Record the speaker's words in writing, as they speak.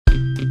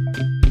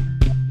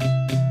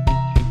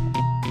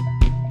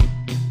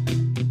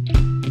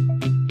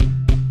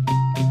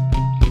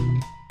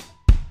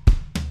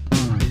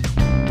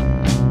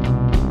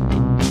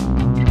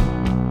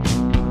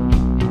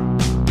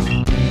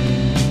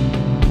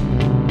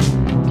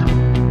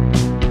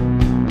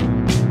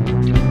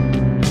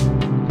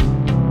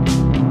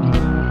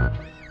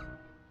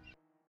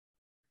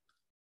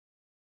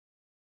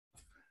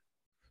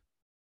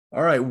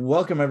All right,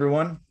 welcome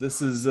everyone.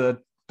 This is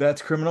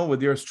That's Criminal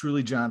with yours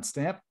truly, John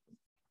Stamp.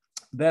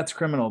 That's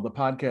Criminal. The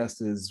podcast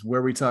is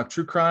where we talk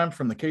true crime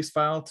from the case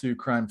file to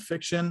crime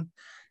fiction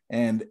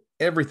and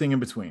everything in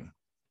between.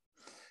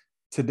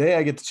 Today,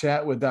 I get to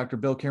chat with Dr.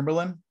 Bill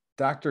Kimberlin.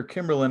 Dr.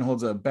 Kimberlin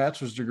holds a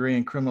bachelor's degree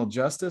in criminal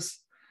justice,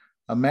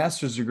 a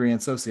master's degree in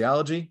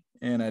sociology,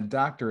 and a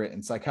doctorate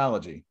in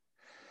psychology.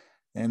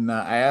 And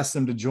I asked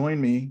him to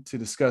join me to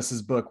discuss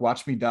his book,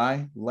 Watch Me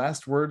Die,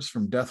 Last Words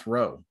from Death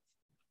Row.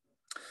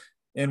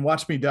 In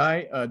Watch Me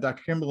Die,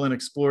 Dr. Kimberlin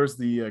explores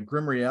the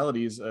grim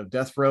realities of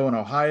death row in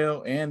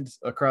Ohio and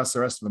across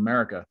the rest of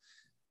America.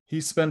 He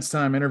spends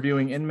time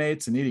interviewing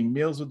inmates and eating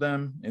meals with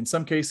them. In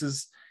some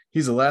cases,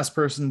 he's the last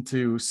person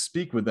to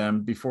speak with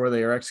them before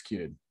they are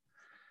executed.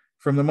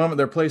 From the moment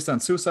they're placed on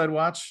suicide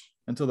watch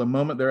until the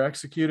moment they're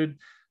executed,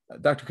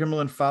 Dr.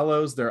 Kimberlin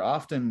follows their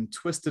often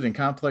twisted and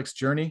complex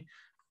journey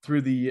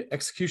through the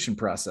execution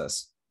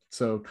process.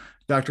 So,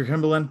 Dr.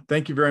 Kimberlin,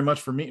 thank you very much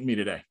for meeting me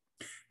today.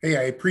 Hey,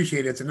 I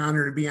appreciate it. It's an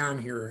honor to be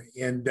on here,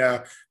 and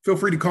feel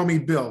free to call me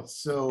Bill.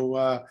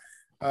 So,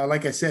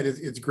 like I said,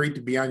 it's great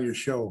to be on your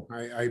show.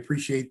 I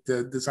appreciate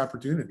this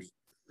opportunity.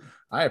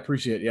 I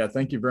appreciate it. Yeah,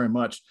 thank you very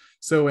much.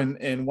 So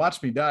in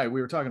Watch Me Die, we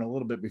were talking a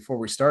little bit before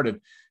we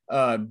started,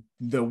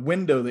 the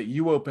window that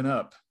you open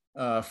up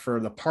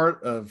for the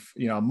part of,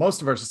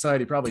 most of our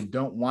society probably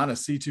don't want to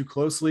see too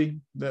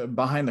closely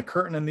behind the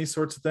curtain and these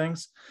sorts of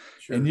things.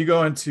 Sure. And you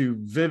go into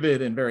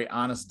vivid and very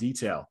honest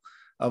detail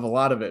of a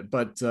lot of it.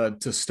 But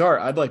to start,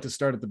 I'd like to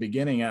start at the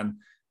beginning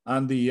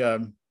on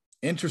the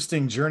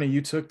interesting journey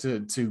you took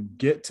to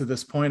get to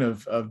this point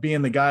of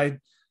being the guy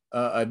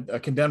a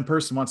condemned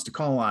person wants to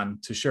call on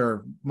to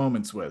share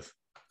moments with.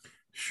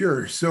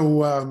 Sure.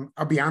 So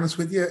I'll be honest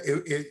with you,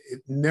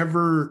 it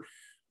never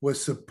was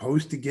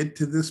supposed to get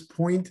to this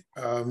point.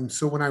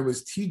 So when I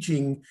was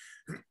teaching,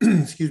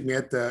 excuse me,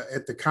 at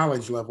the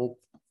college level,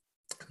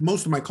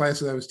 most of my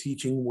classes I was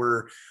teaching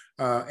were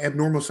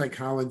abnormal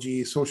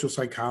psychology, social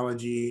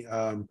psychology,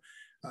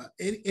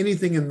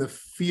 anything in the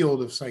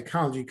field of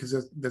psychology,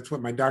 because that's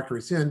what my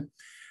doctorate's in.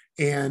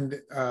 And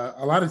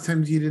a lot of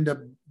times you'd end up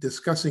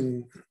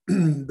discussing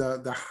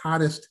the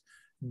hottest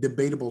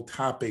debatable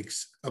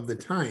topics of the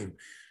time.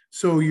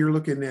 So you're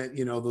looking at,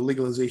 the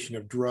legalization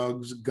of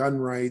drugs, gun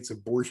rights,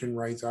 abortion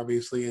rights,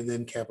 obviously, and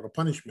then capital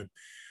punishment.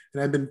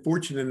 And I've been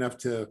fortunate enough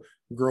to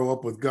grow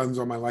up with guns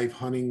all my life,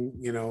 hunting,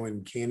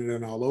 in Canada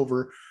and all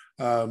over.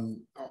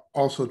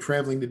 Also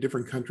traveling to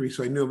different countries.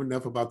 So I knew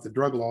enough about the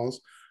drug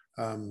laws.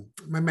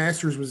 My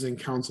master's was in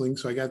counseling.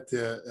 So I got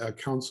to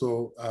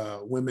counsel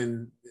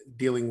women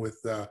dealing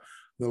with the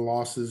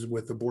losses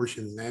with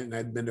abortions. And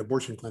I'd been to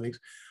abortion clinics.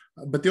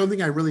 But the only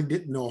thing I really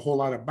didn't know a whole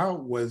lot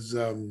about was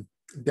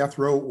death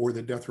row or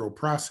the death row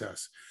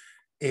process.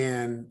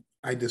 And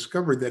I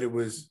discovered that it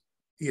was,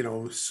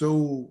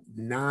 so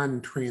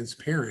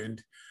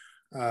non-transparent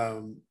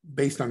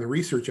based on the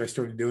research I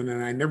started doing.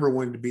 And I never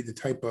wanted to be the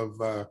type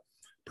of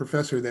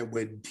professor that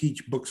would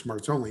teach book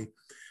smarts only.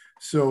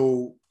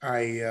 So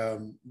I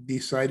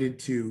decided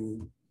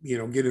to,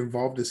 get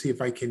involved to see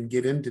if I can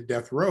get into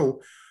death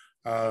row.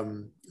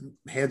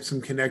 Had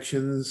some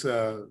connections.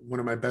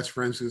 One of my best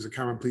friends, who's a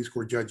common pleas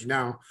court judge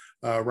now,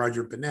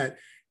 Roger Bennett,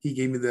 he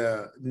gave me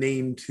the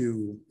name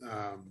to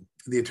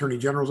the Attorney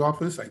General's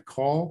office. I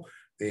call,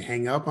 they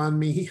hang up on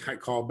me. I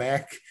call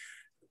back,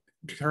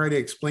 try to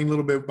explain a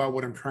little bit about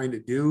what I'm trying to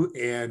do.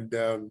 And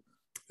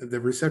the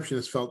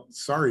receptionist felt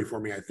sorry for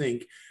me, I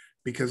think,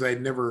 because they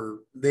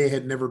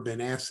had never been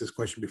asked this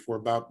question before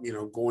about,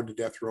 going to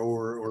death row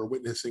or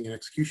witnessing an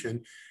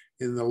execution.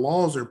 And the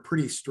laws are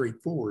pretty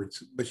straightforward.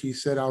 But she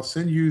said, I'll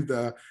send you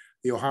the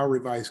Ohio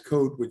Revised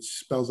Code, which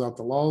spells out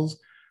the laws,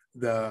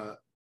 the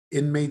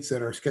inmates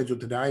that are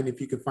scheduled to die. And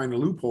if you can find a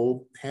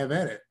loophole, have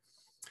at it.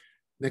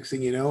 Next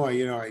thing you know,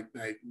 I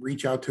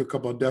reach out to a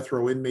couple of death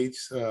row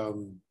inmates,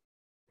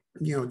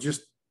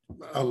 just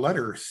a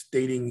letter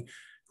stating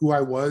who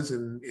I was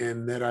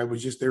and that I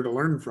was just there to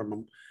learn from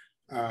them.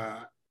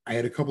 I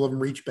had a couple of them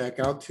reach back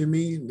out to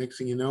me. Next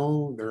thing you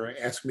know, they're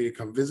asking me to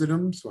come visit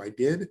them. So I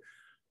did.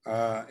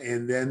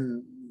 And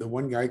then the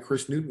one guy,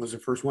 Chris Newton, was the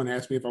first one to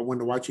ask me if I wanted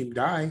to watch him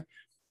die.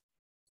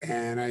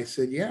 And I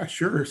said, yeah,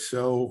 sure.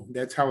 So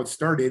that's how it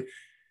started.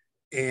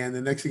 And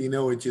the next thing you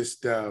know, it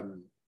just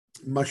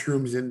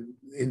mushrooms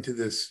into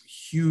this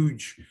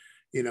huge,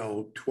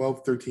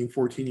 12, 13,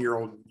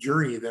 14-year-old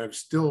journey that I'm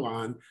still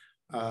on,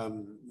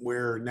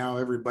 where now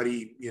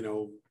everybody,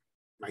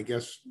 I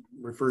guess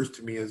refers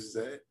to me as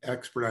the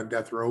expert on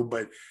death row,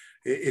 but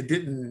I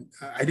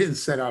didn't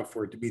set out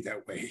for it to be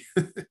that way.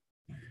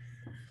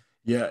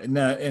 Yeah.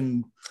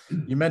 And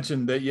you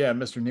mentioned that,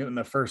 Mr. Newton,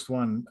 the first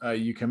one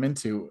you come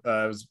into,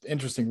 it was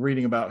interesting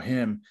reading about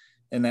him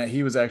and that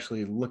he was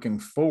actually looking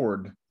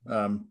forward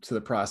to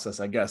the process,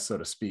 I guess, so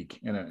to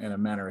speak, in a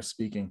manner of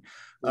speaking.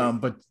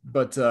 Right.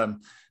 But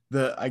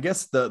I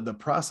guess the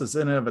process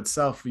in and of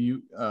itself,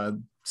 you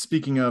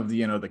speaking of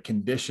the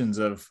conditions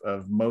of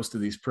most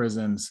of these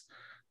prisons,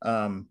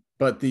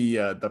 but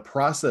the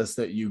process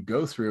that you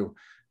go through,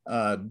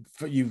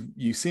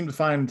 You seem to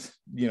find,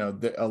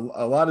 a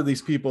lot of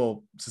these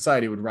people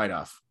society would write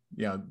off.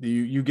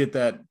 You get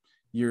that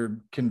you're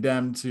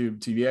condemned to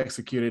be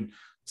executed.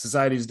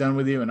 Society's done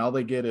with you, and all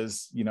they get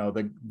is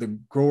the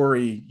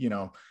gory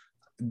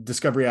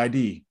Discovery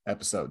ID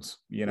episodes.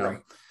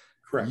 Right.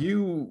 Correct.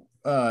 You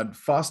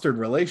fostered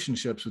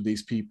relationships with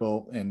these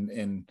people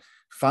and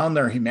found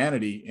their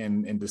humanity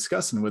in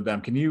discussing with them.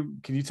 Can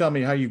you tell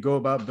me how you go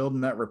about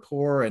building that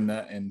rapport and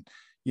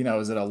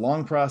is it a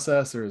long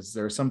process, or is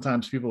there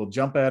sometimes people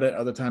jump at it,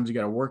 other times you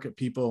got to work at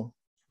people?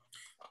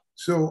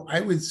 So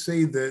I would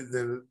say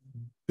the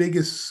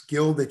biggest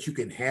skill that you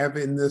can have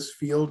in this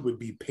field would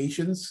be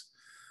patience,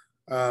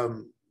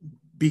 um,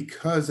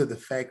 because of the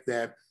fact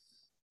that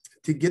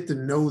to get to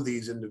know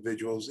these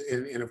individuals,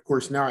 and of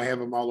course now I have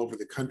them all over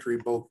the country,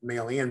 both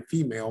male and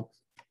female.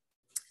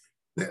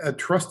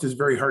 Trust is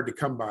very hard to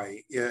come by,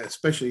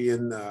 especially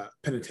in the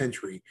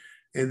penitentiary,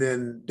 and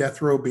then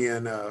death row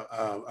being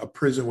a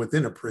prison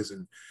within a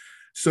prison.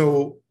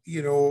 So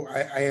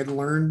I had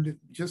learned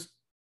just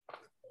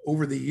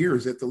over the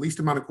years that the least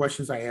amount of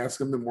questions I ask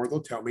them, the more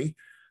they'll tell me.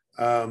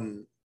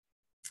 Um,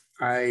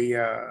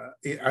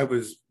 I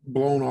was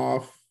blown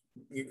off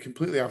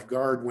completely off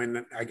guard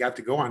when I got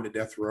to go on to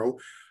death row,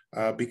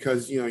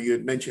 because you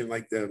had mentioned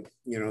like the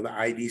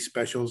ID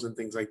specials and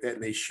things like that,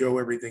 and they show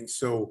everything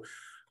so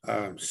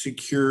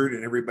secured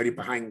and everybody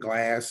behind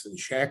glass and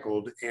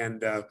shackled.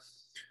 And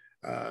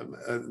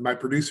my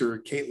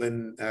producer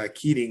Caitlin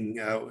Keating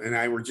and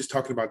I were just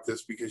talking about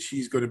this because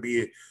she's going to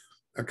be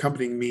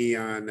accompanying me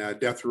on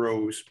death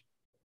rows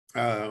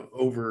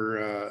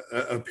over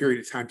a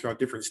period of time throughout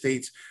different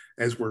states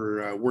as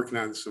we're working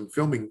on some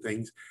filming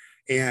things.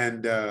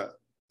 And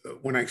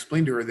when I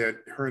explained to her that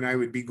her and I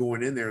would be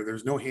going in there,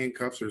 there's no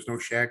handcuffs, there's no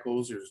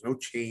shackles, there's no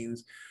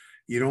chains.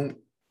 You don't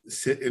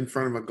sit in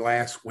front of a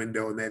glass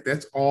window, and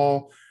that's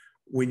all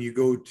when you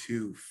go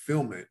to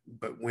film it.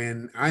 But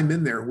when I'm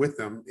in there with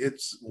them,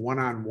 it's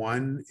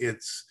one-on-one.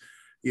 It's,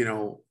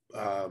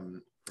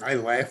 I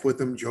laugh with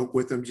them, joke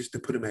with them just to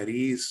put them at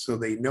ease so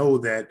they know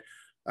that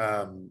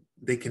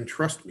they can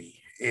trust me.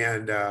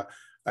 And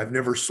I've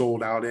never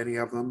sold out any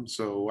of them.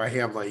 So I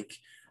have I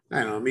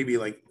don't know, maybe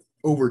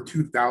over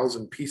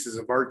 2,000 pieces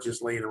of art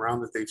just laying around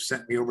that they've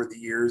sent me over the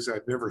years.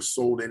 I've never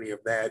sold any of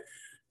that.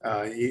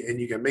 And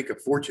you can make a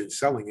fortune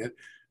selling it.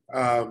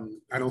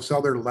 I don't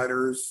sell their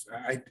letters.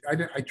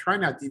 I try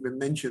not to even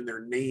mention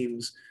their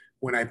names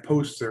when I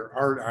post their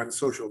art on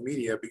social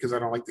media because I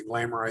don't like to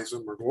glamorize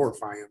them or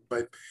glorify them.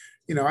 But,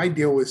 I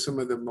deal with some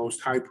of the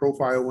most high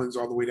profile ones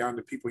all the way down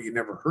to people you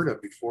never heard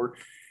of before.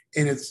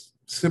 And it's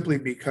simply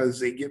because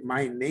they get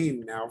my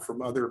name now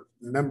from other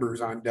members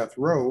on death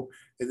row,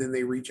 and then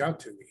they reach out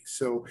to me.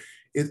 So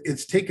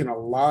it's taken a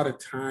lot of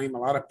time, a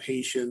lot of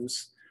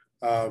patience,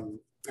 and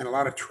a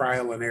lot of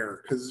trial and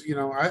error. Because,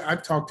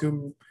 I've talked to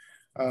them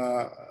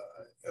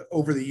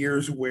over the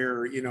years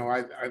where,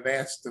 I've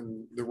asked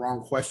them the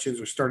wrong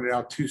questions or started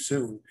out too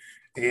soon.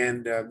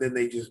 And then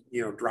they just,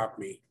 drop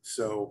me.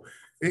 So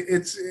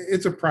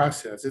it's a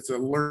process. It's a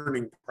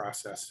learning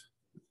process.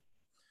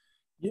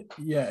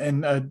 Yeah,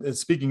 and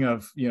speaking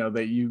of,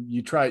 that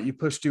you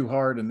push too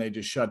hard and they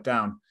just shut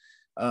down,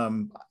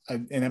 and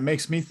it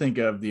makes me think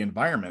of the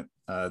environment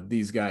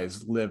these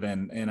guys live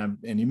in,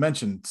 and you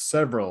mentioned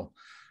several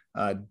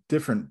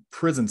different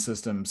prison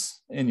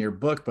systems in your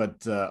book,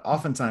 but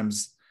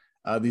oftentimes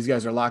these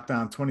guys are locked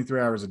down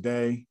 23 hours a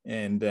day,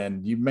 and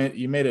then you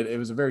made it. It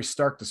was a very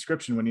stark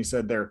description when you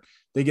said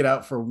they get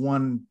out for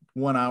one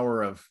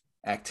hour of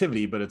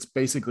activity, but it's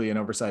basically an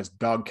oversized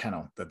dog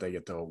kennel that they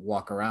get to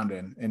walk around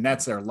in, and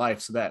that's their life.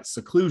 So that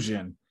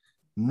seclusion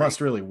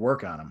must really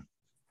work on them.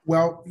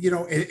 Well,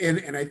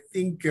 and I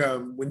think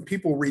when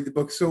people read the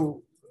book,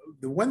 so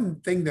the one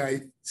thing that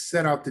I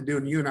set out to do,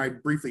 and you and I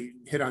briefly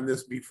hit on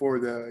this before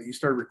you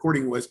started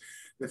recording, was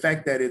the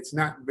fact that it's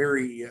not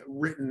very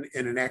written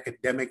in an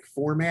academic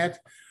format.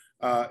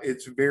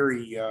 It's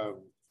very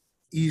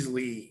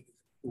easily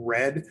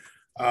read.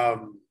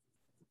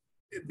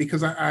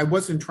 Because I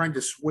wasn't trying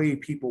to sway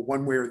people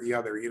one way or the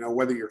other,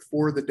 whether you're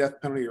for the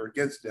death penalty or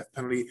against the death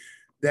penalty,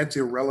 that's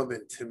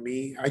irrelevant to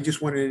me. I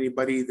just wanted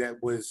anybody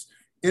that was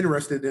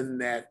interested in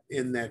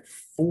that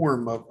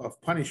form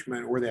of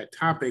punishment or that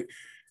topic,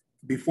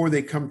 before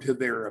they come to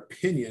their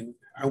opinion,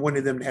 I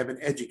wanted them to have an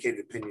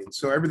educated opinion.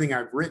 So everything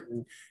I've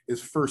written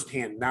is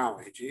firsthand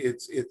knowledge.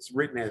 It's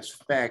written as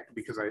fact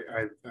because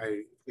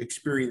I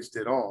experienced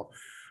it all.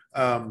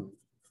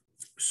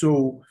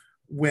 So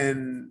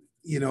when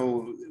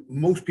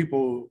most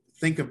people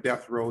think of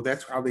death row,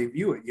 that's how they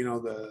view it.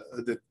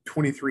 The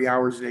 23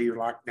 hours a day you're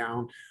locked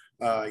down,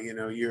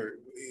 you're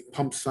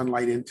pump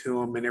sunlight into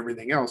them and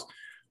everything else.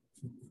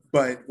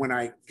 But when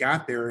I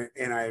got there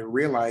and I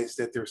realized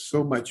that there's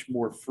so much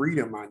more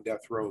freedom on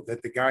death row,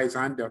 that the guys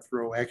on death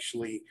row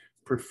actually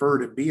prefer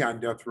to be on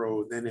death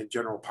row than in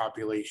general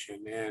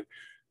population. And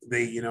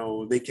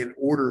they can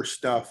order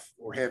stuff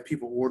or have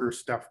people order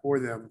stuff for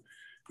them,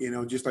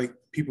 just like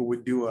people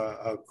would do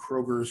a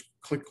Kroger's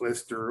click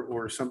list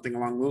or something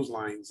along those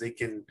lines. They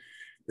can,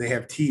 They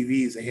have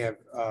TVs, they have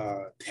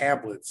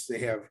tablets, they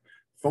have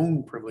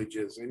phone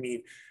privileges. I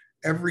mean,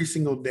 every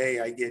single day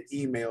I get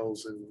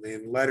emails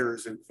and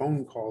letters and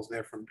phone calls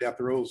there from death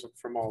rows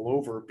from all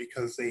over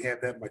because they have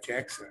that much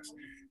access.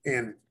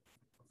 And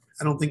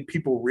I don't think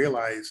people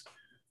realize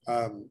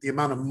the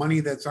amount of money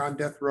that's on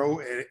death row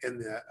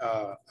and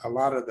a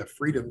lot of the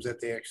freedoms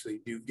that they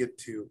actually do get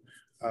to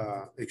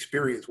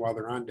experience while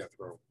they're on death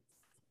row.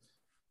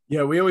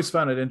 Yeah, we always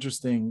found it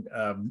interesting.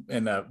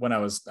 And when I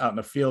was out in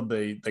the field,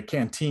 the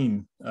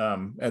canteen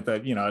at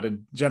the at a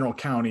general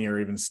county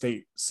or even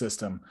state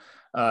system,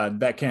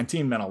 that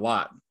canteen meant a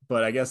lot.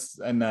 But I guess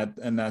in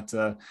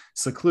that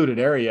secluded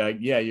area,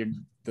 yeah,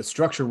 the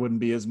structure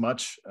wouldn't be as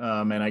much.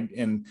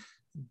 And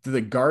do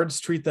the guards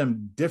treat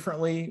them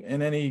differently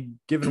in any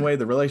given way?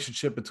 The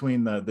relationship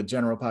between the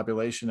general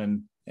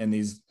population and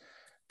these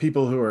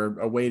people who are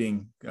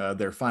awaiting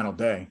their final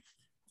day.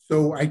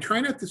 So I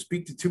try not to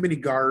speak to too many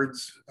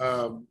guards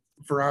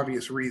for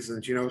obvious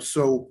reasons,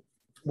 So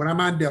when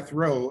I'm on death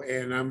row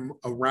and I'm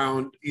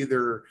around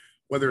either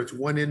whether it's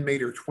one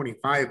inmate or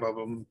 25 of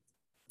them,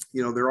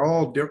 they're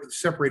all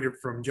separated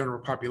from general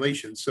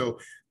population. So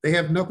they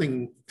have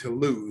nothing to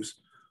lose.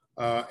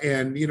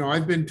 And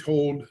I've been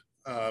told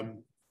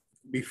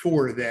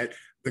before that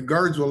the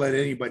guards will let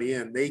anybody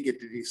in. They get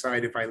to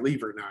decide if I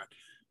leave or not.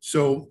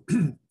 So,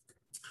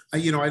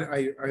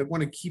 I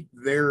want to keep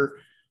their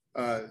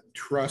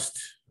trust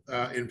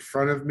in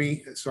front of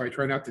me. So I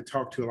try not to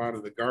talk to a lot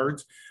of the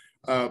guards.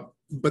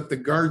 But the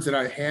guards that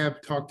I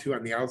have talked to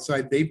on the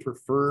outside, they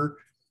prefer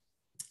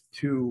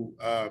to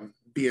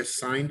be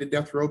assigned to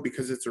death row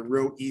because it's a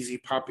real easy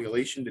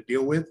population to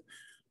deal with.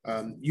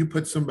 You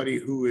put somebody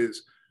who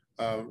is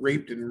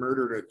raped and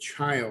murdered a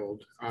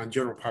child on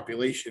general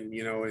population,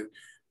 and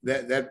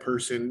that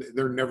person,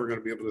 they're never going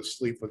to be able to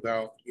sleep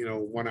without,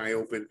 one eye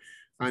open.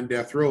 On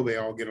death row, they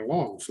all get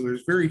along. So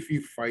there's very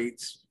few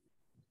fights.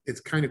 It's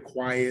kind of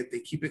quiet. They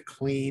keep it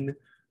clean.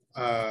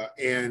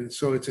 And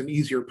so it's an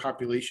easier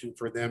population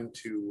for them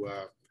to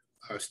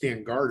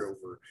stand guard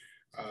over.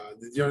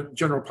 The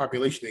general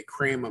population, they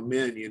cram them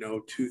in,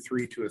 2,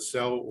 3 to a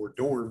cell or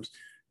dorms.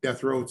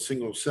 Death row,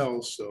 single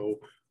cells. So,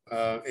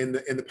 and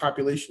the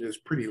population is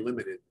pretty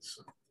limited.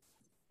 So.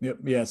 Yep.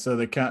 Yeah. So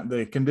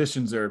the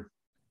conditions are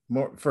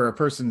more for a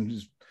person who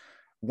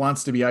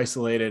wants to be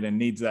isolated and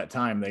needs that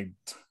time.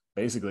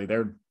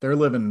 They're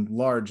living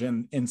large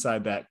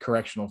inside that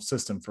correctional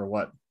system for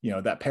what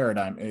that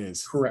paradigm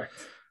is. Correct.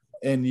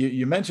 And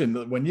you mentioned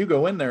that when you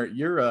go in there,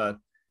 you're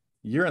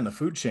in the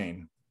food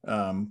chain.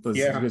 Because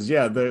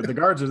the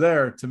guards are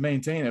there to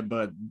maintain it,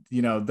 but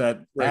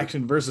that right.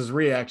 Action versus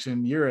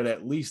reaction, you're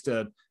at least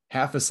a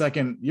half a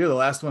second. You're the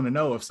last one to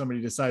know if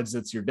somebody decides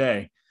it's your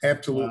day.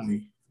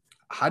 Absolutely.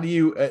 How do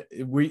you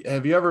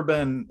have you ever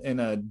been in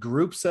a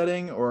group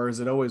setting, or is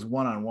it always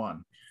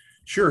one-on-one?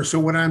 Sure. So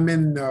when I'm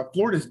in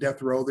Florida's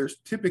death row, there's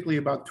typically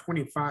about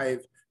 25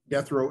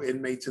 death row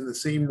inmates in the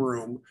same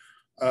room,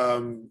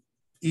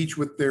 each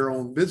with their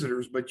own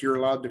visitors, but you're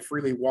allowed to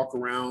freely walk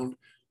around,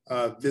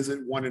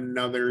 visit one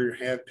another,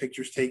 have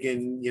pictures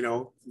taken,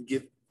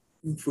 get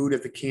food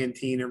at the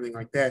canteen, everything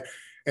like that.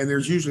 And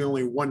there's usually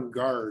only one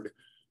guard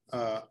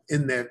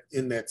in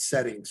that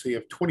setting. So you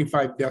have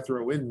 25 death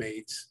row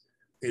inmates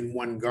in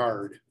one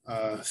guard.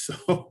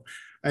 So,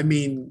 I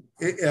mean,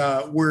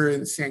 we're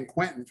in San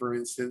Quentin, for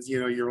instance,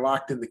 you're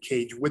locked in the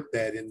cage with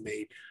that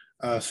inmate.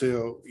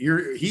 So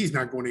he's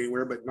not going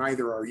anywhere, but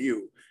neither are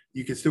you.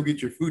 You can still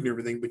get your food and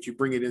everything, but you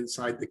bring it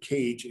inside the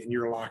cage and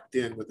you're locked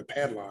in with a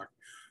padlock.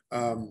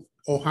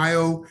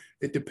 Ohio,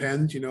 it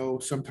depends,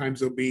 sometimes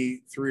there'll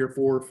be 3 or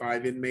 4 or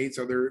 5 inmates.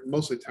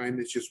 Most of the time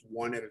it's just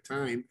one at a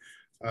time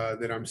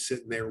that I'm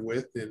sitting there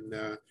with,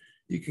 and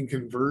you can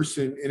converse.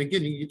 And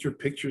again, you can get your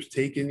pictures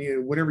taken,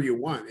 whatever you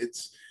want.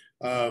 It's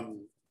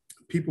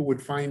people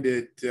would find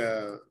it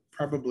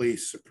probably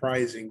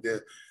surprising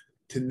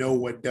to know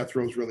what death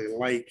row is really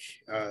like,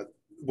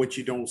 what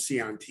you don't see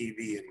on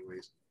TV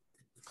anyways.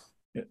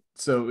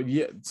 So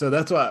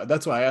that's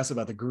why I asked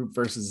about the group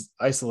versus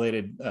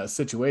isolated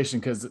situation,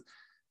 because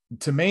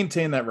to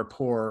maintain that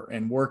rapport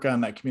and work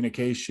on that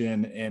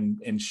communication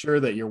and ensure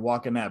that you're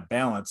walking that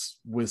balance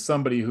with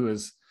somebody who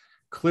has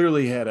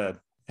clearly had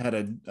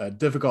a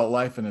difficult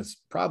life and is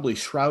probably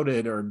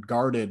shrouded or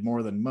guarded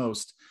more than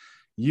most,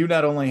 you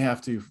not only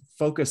have to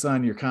focus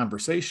on your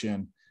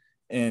conversation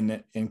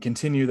and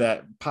continue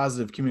that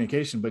positive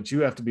communication, but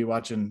you have to be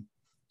watching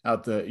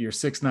out your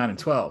 6, 9, and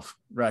 12,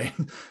 right?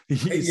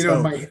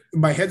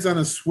 My head's on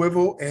a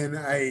swivel, and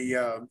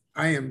I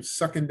am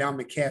sucking down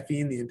the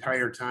caffeine the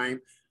entire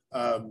time,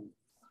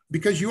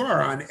 because you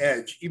are on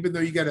edge, even though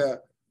you got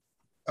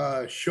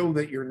to show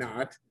that you're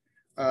not.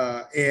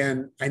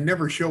 And I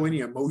never show any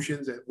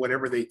emotions at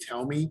whatever they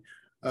tell me,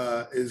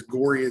 as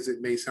gory as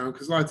it may sound,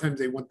 because a lot of times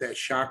they want that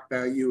shock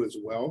value as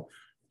well,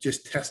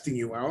 just testing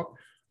you out.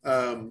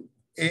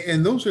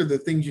 And those are the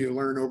things you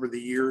learn over the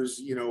years.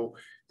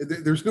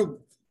 There's no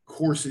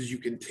courses you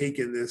can take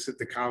in this at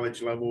the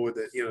college level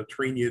that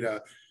train you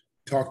to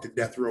talk to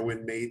death row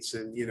inmates,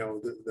 and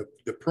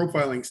the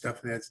profiling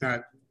stuff, and that's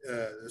not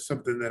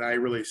something that I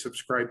really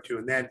subscribe to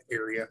in that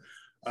area.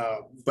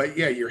 But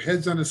yeah, your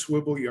head's on a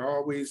swivel. You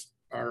always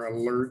are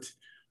alert.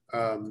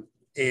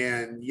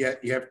 And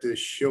yet you have to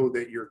show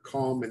that you're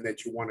calm and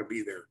that you want to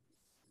be there.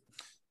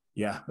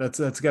 Yeah,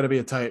 that's got to be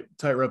a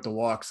tightrope to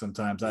walk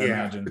sometimes, I Yeah.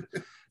 imagine.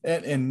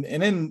 And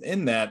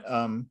in that,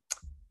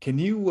 can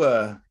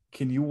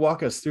you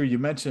walk us through? You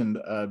mentioned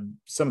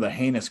some of the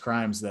heinous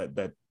crimes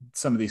that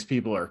some of these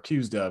people are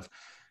accused of.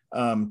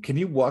 Can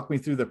you walk me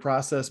through the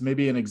process?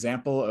 Maybe an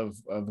example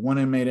of one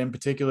inmate in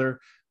particular,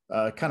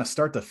 kind of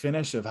start to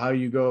finish, of how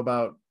you go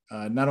about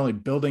not only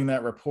building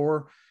that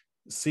rapport,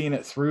 seeing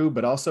it through,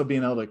 but also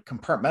being able to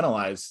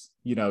compartmentalize,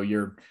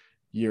 your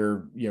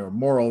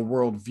moral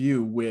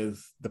worldview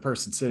with the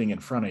person sitting in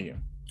front of you.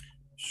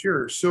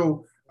 Sure.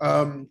 So,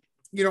 I'll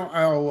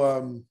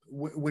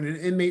when an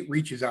inmate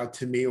reaches out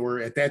to me, or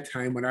at that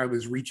time when I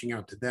was reaching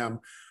out to them,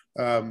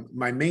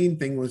 my main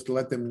thing was to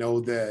let them know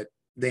that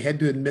they had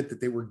to admit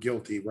that they were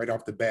guilty right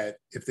off the bat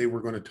if they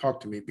were going to talk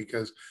to me,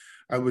 because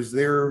I was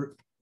there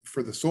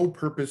for the sole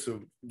purpose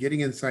of getting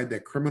inside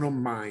that criminal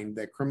mind,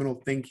 that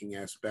criminal thinking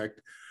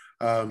aspect,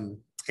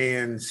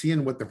 and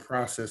seeing what the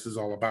process is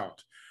all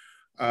about.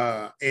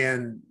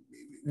 And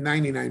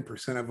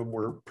 99% of them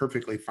were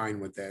perfectly fine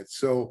with that.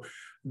 So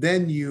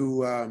then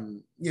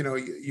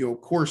you'll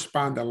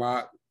correspond a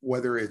lot,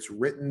 whether it's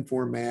written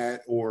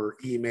format or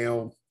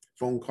email,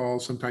 phone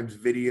calls, sometimes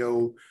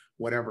video,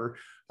 whatever,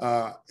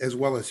 as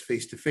well as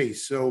face to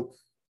face. So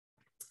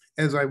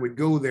as I would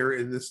go there,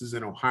 and this is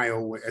in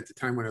Ohio at the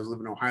time when I was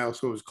living in Ohio,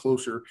 so it was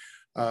closer.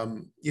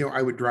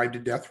 I would drive to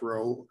death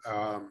row,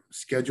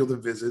 schedule the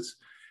visits,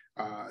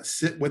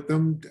 sit with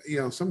them.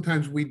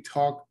 Sometimes we'd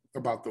talk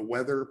about the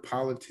weather,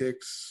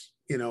 politics,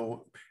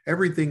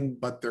 everything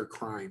but their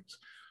crimes.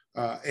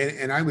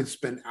 And I would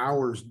spend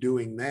hours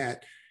doing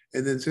that,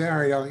 and then say, all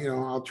right,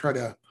 I'll try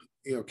to,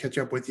 catch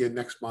up with you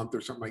next month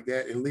or something like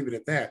that, and leave it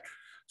at that.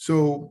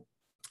 So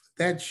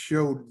that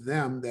showed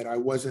them that I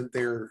wasn't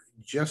there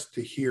just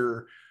to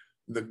hear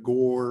the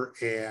gore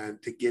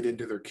and to get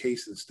into their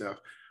case and stuff.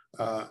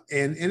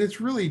 And it's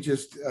really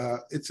just,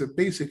 it's a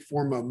basic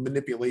form of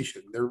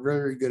manipulation. They're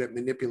very good at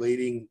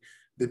manipulating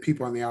the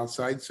people on the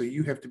outside. So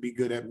you have to be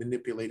good at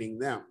manipulating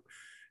them.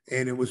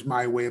 And it was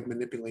my way of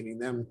manipulating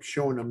them,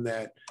 showing them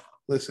that,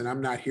 listen,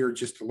 I'm not here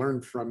just to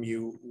learn from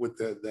you what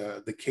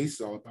the case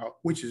is all about,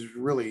 which is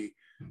really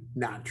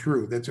not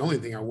true. That's the only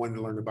thing I wanted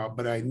to learn about.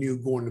 But I knew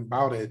going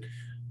about it,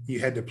 you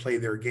had to play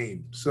their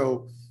game.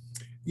 So,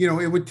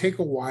 it would take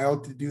a while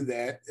to do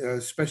that,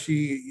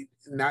 especially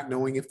not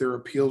knowing if their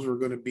appeals were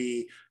going to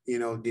be,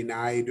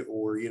 denied,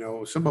 or,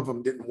 some of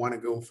them didn't want to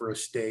go for a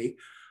stay.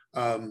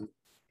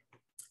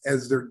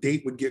 As their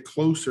date would get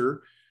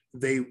closer,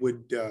 they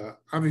would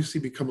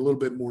obviously become a little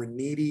bit more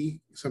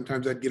needy.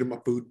 Sometimes I'd get them a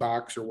food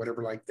box or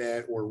whatever like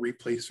that, or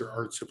replace their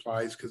art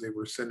supplies because they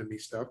were sending me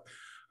stuff.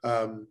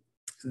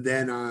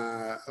 Then,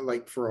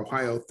 like for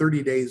Ohio,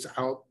 30 days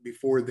out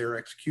before their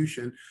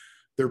execution,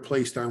 they're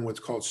placed on what's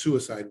called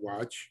suicide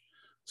watch.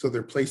 So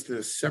they're placed in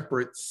a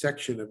separate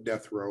section of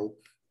death row,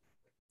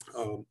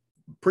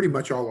 pretty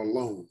much all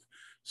alone.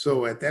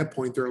 So at that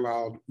point, they're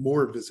allowed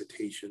more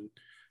visitation.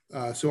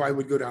 So I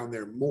would go down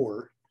there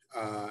more,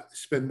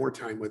 spend more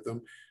time with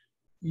them.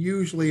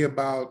 Usually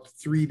about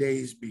 3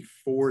 days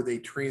before they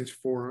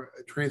transfer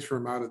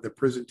them out of the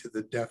prison to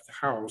the death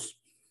house,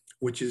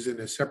 which is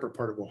in a separate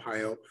part of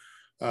Ohio.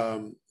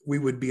 We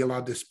would be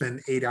allowed to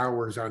spend 8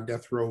 hours on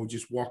death row,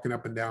 just walking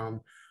up and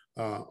down,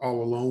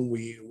 all alone.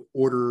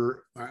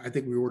 I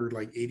think we ordered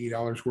like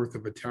 $80 worth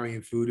of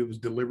Italian food. It was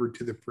delivered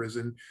to the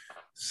prison,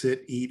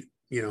 sit, eat,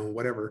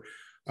 whatever.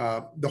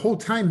 The whole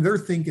time they're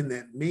thinking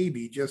that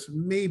maybe, just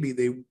maybe,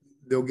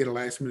 they'll get a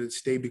last minute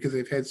stay, because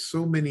they've had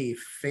so many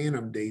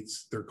phantom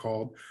dates, they're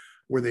called,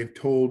 where they've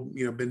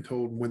been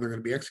told when they're going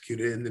to be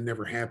executed, and it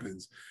never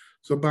happens.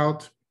 So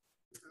about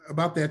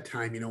that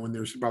time, when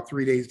there's about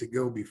 3 days to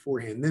go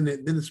beforehand, then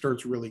it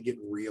starts really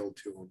getting real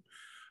to them.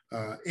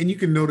 And you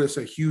can notice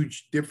a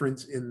huge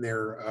difference in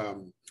their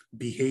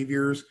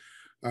behaviors.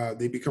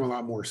 They become a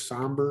lot more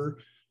somber.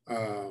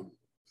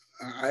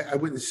 I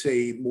wouldn't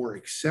say more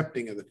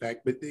accepting of the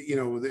fact, but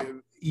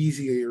they're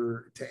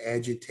easier to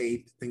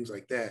agitate, things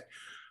like that.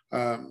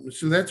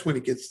 So that's when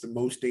it gets the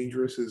most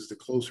dangerous, is the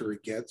closer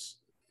it gets.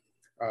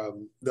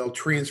 They'll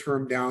transfer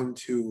them down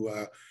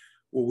to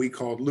what we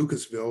called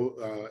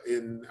Lucasville.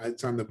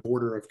 It's on the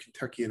border of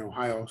Kentucky and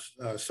Ohio,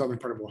 southern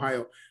part of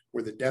Ohio,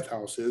 where the death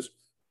house is.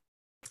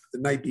 The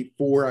night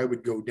before I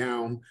would go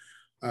down,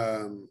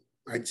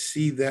 I'd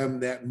see them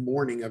that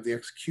morning of the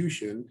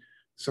execution.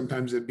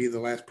 Sometimes it'd be the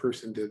last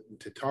person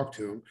to talk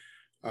to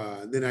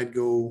them. Then I'd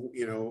go,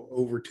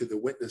 over to the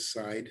witness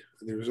side.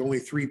 There was only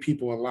 3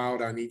 people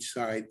allowed on each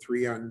side,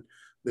 3 on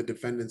the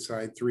defendant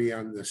side, 3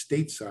 on the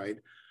state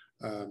side.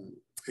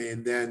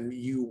 And then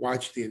you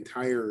watch the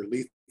entire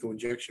lethal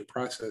injection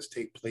process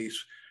take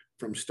place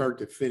from start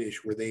to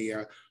finish, where they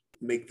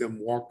make them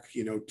walk,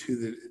 to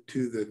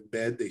the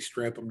bed. They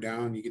strap them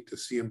down. You get to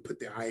see them put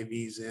the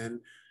IVs in,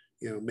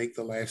 make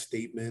the last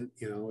statement.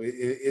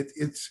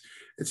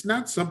 It's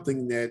not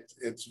something that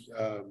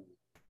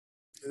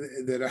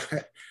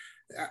that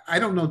I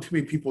don't know too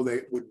many people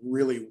that would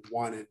really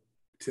want it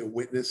to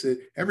witness it.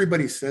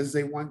 Everybody says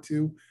they want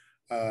to,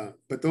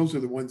 but those are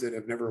the ones that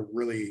have never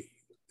really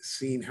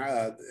seen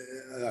how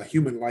a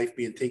human life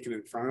being taken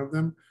in front of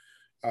them.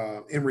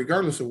 And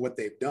regardless of what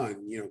they've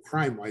done,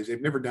 crime wise,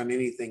 they've never done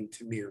anything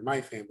to me or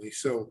my family.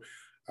 So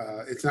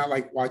it's not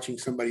like watching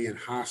somebody in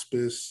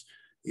hospice,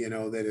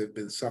 that have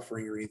been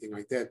suffering or anything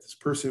like that. This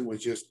person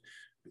was just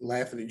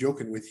laughing and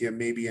joking with you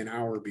maybe an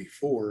hour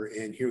before,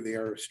 and here they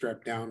are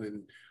strapped down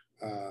and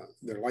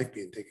their life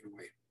being taken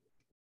away.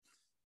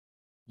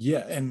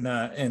 Yeah, and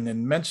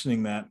in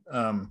mentioning that,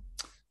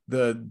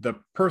 the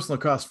personal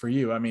cost for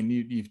you, I mean,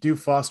 you do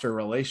foster a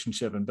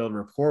relationship and build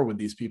rapport with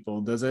these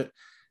people. Has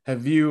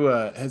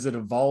it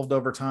evolved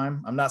over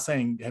time? I'm not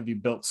saying have you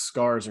built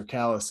scars or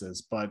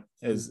calluses, but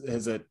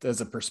has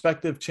a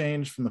perspective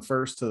changed from the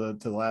first to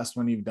the last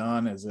one you've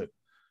done? Is it?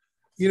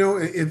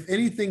 If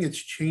anything, it's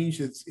changed.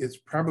 It's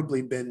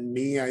probably been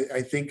me.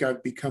 I think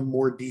I've become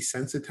more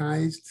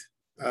desensitized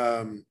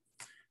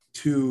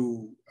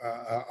to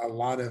a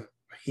lot of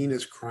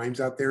heinous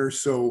crimes out there.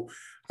 So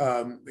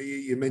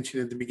you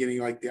mentioned at the beginning,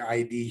 like the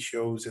ID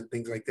shows and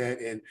things like that,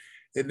 and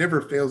it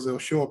never fails. They'll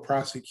show a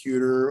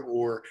prosecutor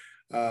or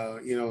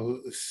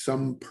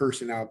some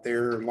person out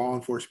there, law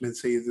enforcement,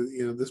 say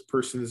that, this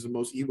person is the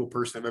most evil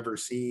person I've ever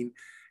seen,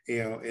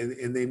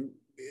 and they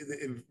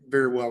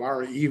very well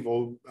are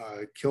evil,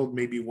 killed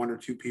maybe one or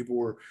two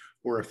people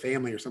or a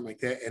family or something like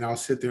that. And I'll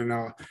sit there and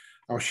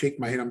I'll shake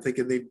my head. I'm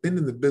thinking they've been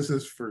in the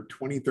business for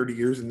 20, 30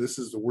 years, and this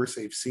is the worst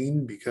they've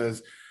seen,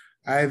 because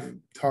I've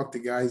talked to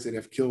guys that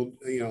have killed,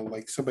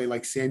 like somebody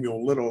like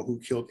Samuel Little, who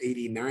killed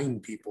 89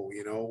 people,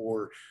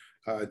 or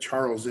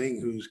Charles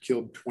Ng, who's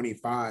killed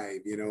 25,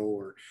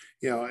 or,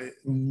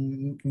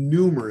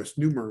 numerous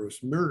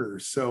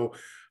murders. So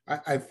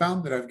I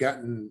found that I've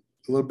gotten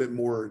a little bit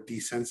more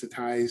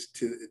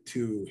desensitized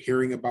to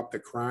hearing about the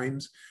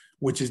crimes,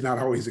 which is not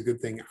always a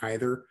good thing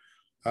either.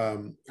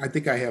 I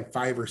think I have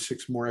 5 or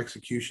 6 more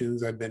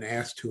executions I've been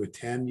asked to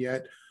attend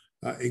yet,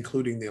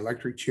 including the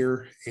electric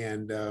chair.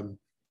 And,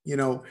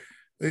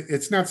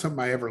 it's not something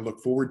I ever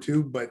look forward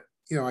to, but,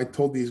 I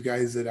told these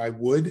guys that I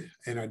would,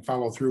 and I'd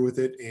follow through with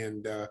it.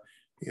 And,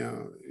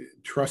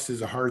 trust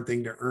is a hard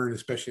thing to earn,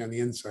 especially on the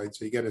inside.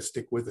 So you got to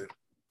stick with it.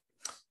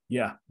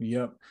 Yeah.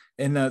 Yep.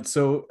 And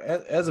so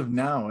as of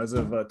now, as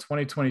of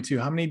 2022,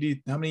 how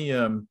many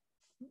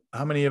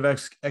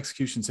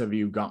executions have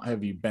you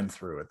been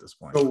through at this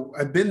point? So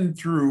I've been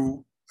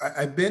to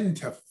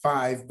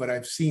 5, but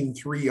I've seen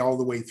 3 all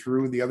the way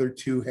through. The other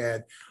 2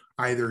 had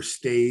either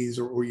stays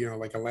or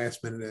like a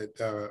last minute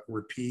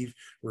reprieve.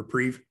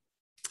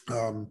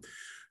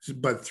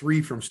 But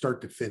 3 from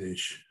start to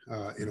finish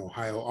in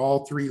Ohio.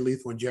 All 3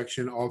 lethal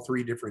injection, all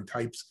 3 different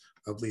types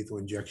of lethal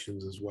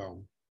injections as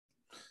well.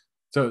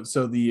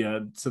 So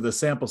the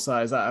sample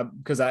size,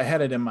 because I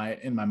had it in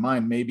my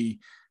mind, maybe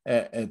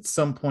at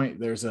some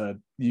point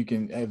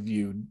have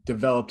you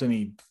developed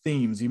any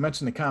themes? You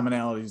mentioned the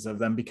commonalities of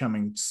them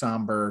becoming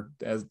somber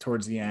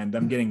towards the end,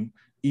 them getting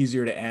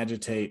easier to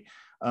agitate.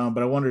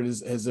 But I wondered,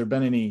 has there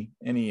been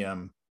any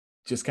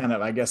just kind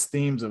of, I guess,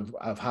 themes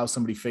of how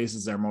somebody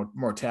faces their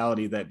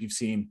mortality that you've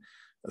seen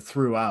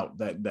throughout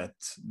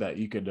that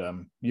you could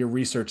your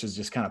research has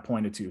just kind of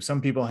pointed to? Some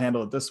people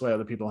handle it this way,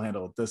 other people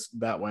handle it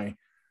that way.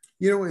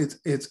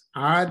 It's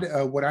odd.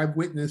 What I've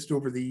witnessed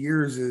over the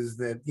years is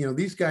that,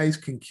 these guys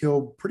can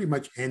kill pretty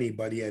much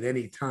anybody at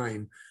any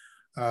time,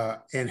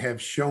 and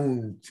have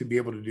shown to be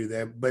able to do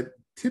that. But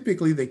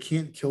typically they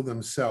can't kill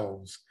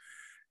themselves.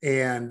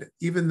 And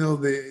even though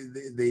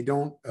they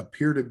don't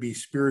appear to be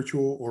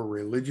spiritual or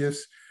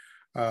religious,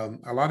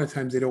 a lot of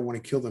times they don't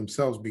want to kill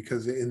themselves,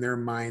 because in their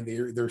mind,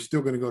 they're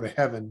still going to go to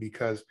heaven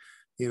because,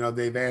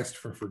 they've asked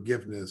for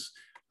forgiveness.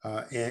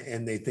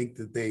 And they think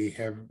that they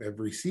have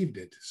received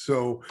it.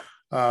 So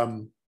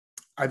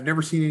I've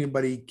never seen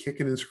anybody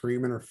kicking and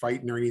screaming or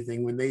fighting or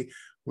anything.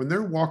 When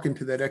they're walking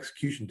to that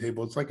execution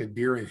table, it's like a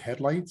deer in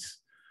headlights.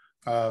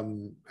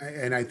 And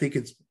I think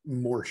it's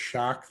more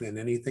shock than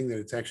anything that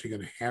it's actually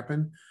going to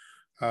happen.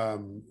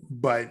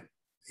 But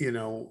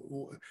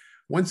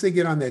once they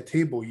get on that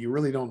table, you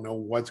really don't know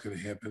what's going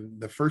to happen.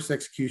 The first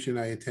execution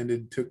I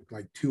attended took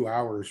like 2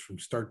 hours from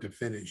start to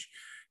finish.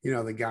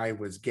 The guy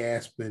was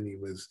gasping, he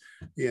was,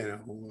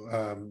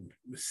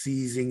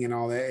 seizing and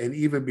all that. And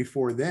even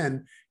before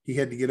then, he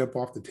had to get up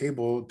off the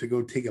table to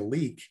go take a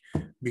leak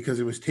because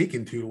it was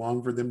taking too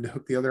long for them to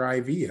hook the other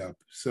IV up.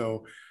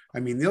 So, I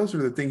mean, those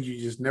are the things you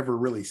just never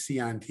really see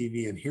on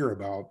TV and hear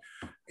about.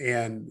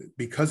 And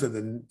because of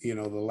the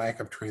lack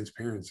of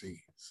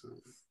transparency. So.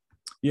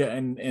 Yeah.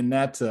 And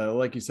that,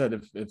 like you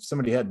said, if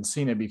somebody hadn't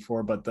seen it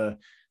before, but the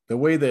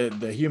way that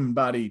the human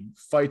body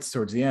fights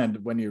towards the end,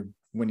 when you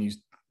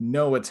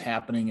know what's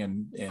happening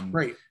and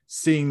right.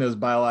 Seeing those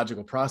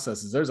biological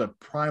processes, there's a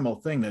primal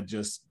thing that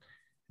just,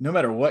 no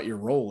matter what your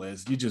role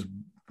is, you just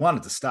want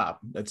it to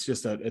stop. It's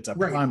a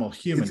right. primal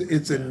human.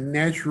 It's a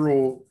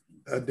natural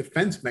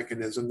defense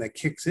mechanism that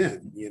kicks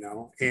in,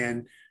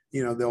 and,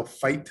 they'll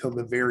fight till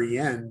the very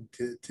end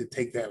to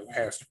take that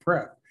last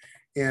breath.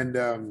 And,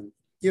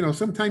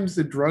 sometimes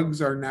the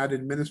drugs are not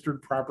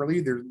administered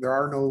properly. There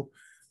are no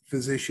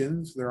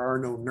physicians, there are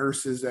no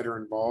nurses that are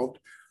involved.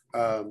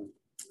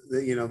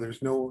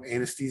 There's no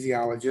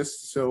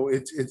anesthesiologists, so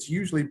it's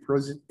usually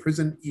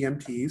prison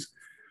EMTs.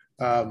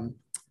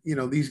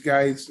 These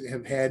guys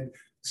have had,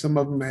 some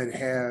of them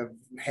have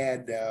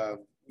had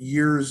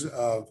years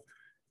of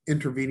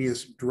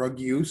intravenous drug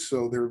use,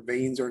 so their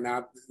veins are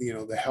not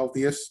the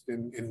healthiest,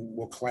 and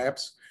will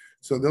collapse.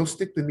 So they'll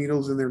stick the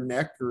needles in their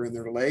neck or in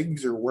their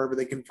legs or wherever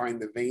they can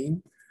find the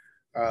vein.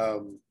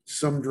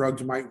 Some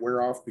drugs might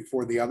wear off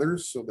before the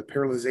others, so the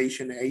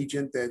paralyzation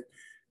agent that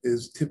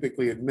is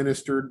typically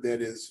administered,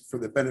 that is for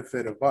the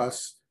benefit of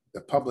us,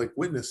 the public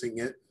witnessing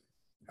it,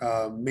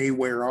 may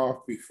wear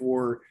off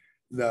before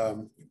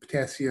the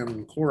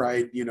potassium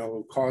chloride,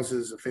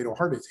 causes a fatal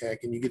heart attack,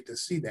 and you get to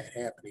see that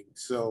happening.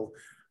 So,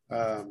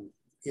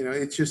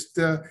 it's just,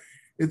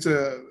 it's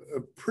a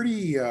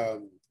pretty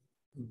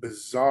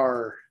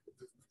bizarre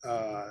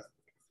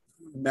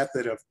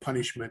method of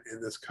punishment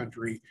in this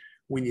country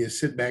when you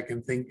sit back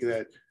and think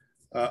that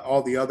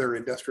all the other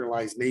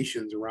industrialized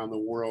nations around the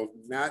world,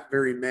 not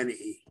very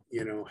many,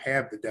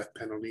 have the death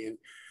penalty.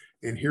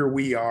 And here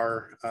we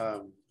are,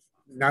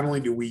 not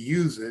only do we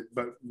use it,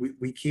 but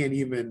we can't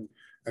even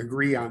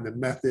agree on the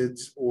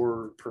methods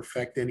or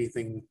perfect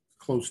anything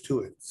close to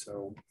it.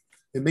 So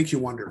it makes you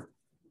wonder.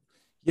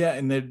 Yeah,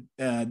 and it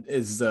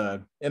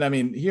and I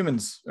mean,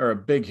 humans are a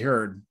big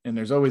herd, and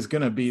there's always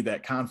going to be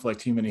that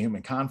conflict, human to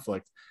human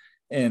conflict,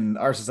 and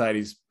our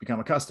society's become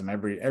accustomed.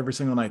 Every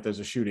single night there's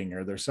a shooting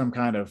or there's some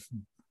kind of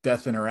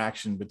death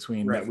interaction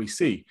between Right. that we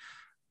see.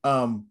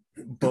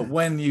 But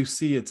when you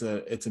see it's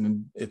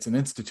an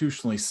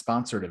institutionally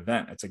sponsored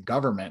event, it's a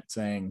government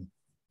saying,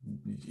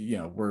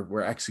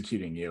 we're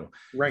executing you.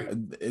 Right.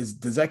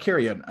 Does that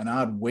carry an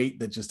odd weight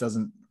that just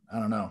doesn't, I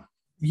don't know.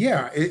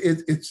 Yeah,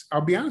 it's. I'll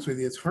be honest with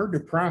you. It's hard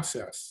to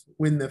process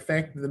when the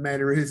fact of the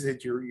matter is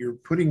that you're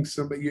putting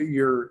somebody,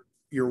 you're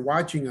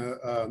watching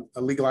a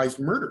legalized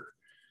murder.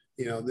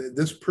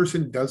 This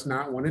person does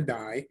not want to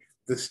die.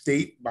 The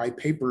state by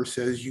paper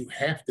says you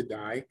have to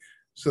die,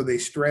 so they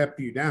strap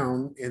you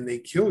down and they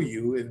kill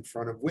you in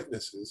front of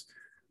witnesses.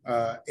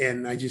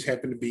 And I just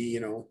happen to be,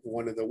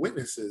 one of the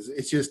witnesses.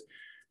 It's just,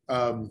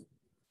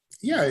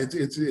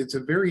 it's a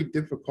very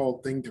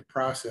difficult thing to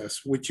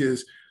process, which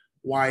is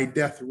why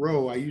death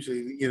row, I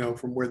usually,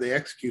 from where they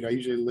execute, I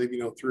usually live,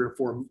 3 or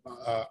 4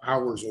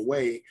 hours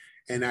away.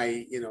 And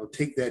I,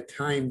 take that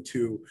time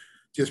to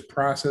just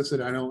process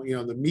it. I don't,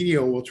 the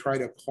media will try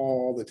to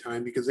call all the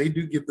time because they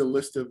do give the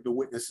list of the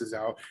witnesses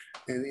out.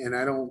 And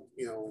I don't,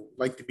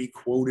 like to be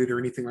quoted or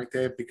anything like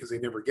that because they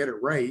never get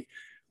it right.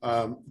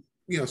 So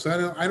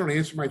I don't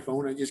answer my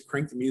phone. I just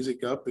crank the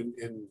music up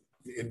and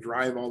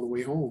drive all the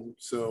way home.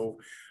 So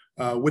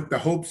with the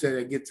hopes that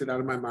it gets it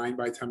out of my mind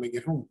by the time I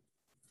get home.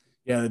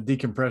 Yeah, the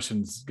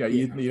decompression's got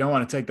you. You don't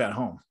want to take that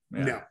home.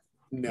 Yeah.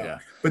 No. Yeah.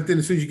 But then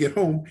as soon as you get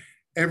home,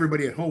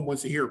 everybody at home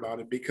wants to hear about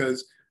it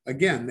because,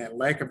 again, that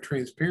lack of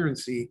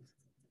transparency,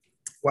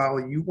 while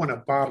you want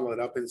to bottle it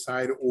up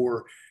inside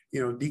or,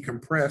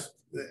 decompress,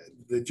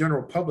 the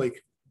general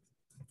public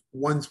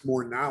wants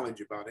more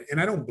knowledge about it. And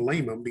I don't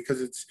blame them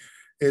because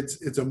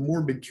it's a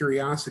morbid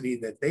curiosity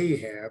that they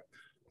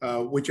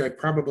have, which I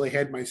probably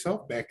had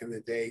myself back in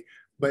the day.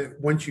 But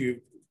once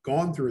you've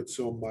gone through it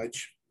so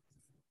much,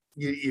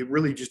 you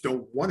really just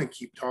don't want to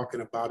keep talking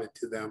about it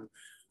to them.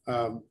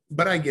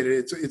 But I get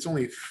it. It's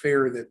only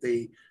fair that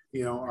they,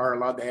 are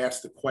allowed to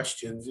ask the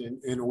questions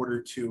in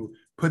order to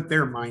put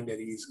their mind at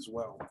ease as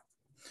well.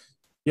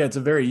 Yeah, it's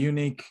a very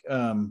unique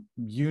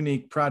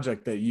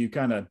project that you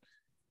kind of,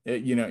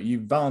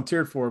 you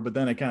volunteered for, but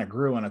then it kind of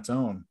grew on its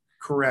own.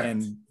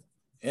 Correct.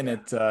 And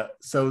it,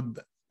 so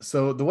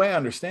the way I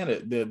understand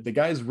it, the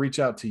guys reach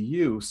out to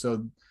you.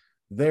 So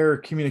their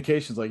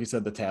communications, like you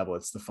said, the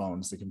tablets, the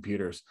phones, the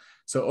computers.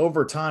 So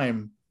over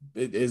time,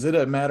 is it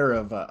a matter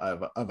of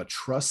a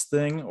trust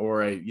thing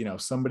or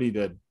somebody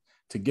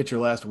to get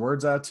your last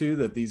words out to,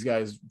 that these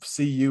guys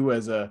see you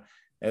as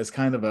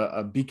kind of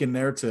a beacon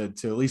there to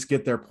at least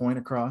get their point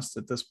across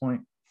at this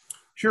point?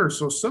 Sure.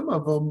 So some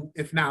of them,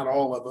 if not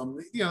all of them,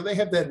 they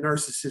have that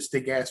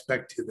narcissistic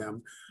aspect to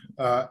them,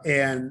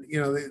 and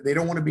they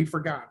don't want to be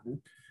forgotten.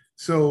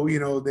 So,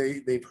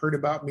 they've heard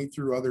about me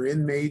through other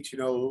inmates,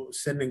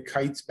 sending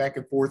kites back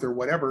and forth or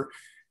whatever.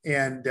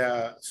 And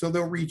so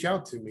they'll reach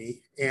out to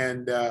me.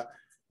 And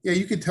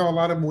you can tell a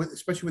lot of them,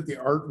 especially with the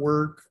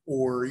artwork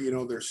or,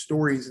 their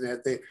stories, and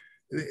that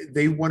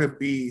they want to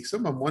be,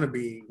 some of them want to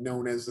be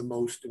known as the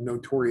most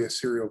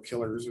notorious serial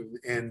killers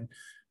and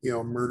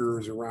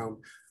murderers around.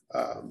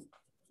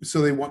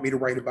 So they want me to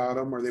write about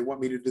them, or they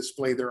want me to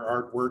display their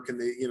artwork, and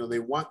they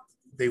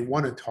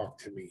want to talk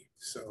to me.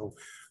 So,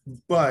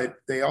 but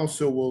they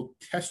also will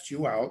test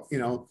you out.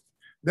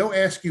 They'll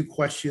ask you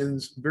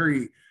questions,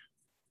 very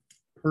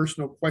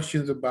personal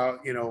questions about,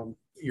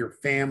 your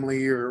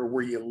family or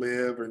where you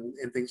live and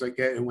things like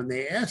that. And when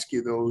they ask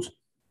you those,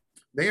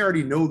 they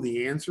already know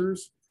the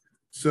answers.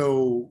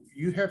 So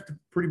you have to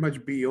pretty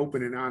much be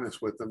open and honest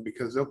with them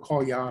because they'll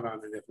call you out on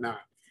it if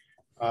not.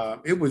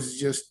 It was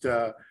just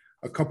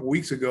a couple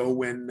weeks ago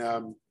when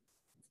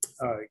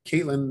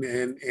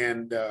Caitlin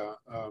and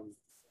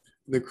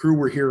the crew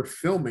were here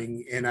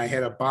filming, and I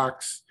had a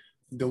box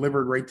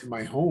delivered right to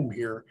my home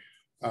here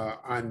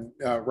on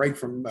right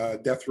from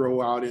death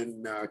row out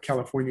in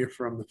California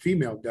from the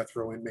female death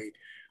row inmate.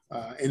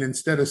 And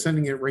instead of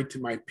sending it right to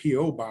my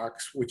PO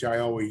box, which I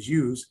always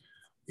use,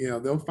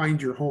 they'll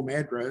find your home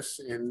address,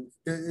 and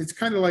it's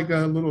kind of like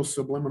a little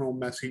subliminal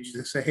message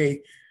to say,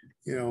 hey,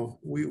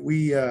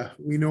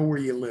 we know where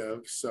you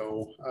live.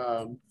 So,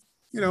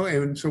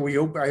 and so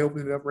I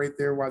opened it up right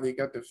there while they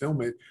got to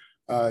film it,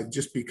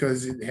 just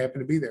because it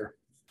happened to be there.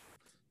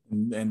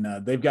 And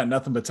they've got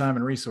nothing but time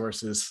and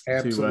resources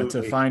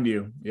to find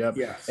you. Yep.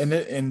 Yes.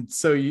 And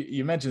so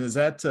you mentioned,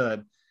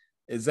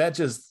 is that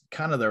just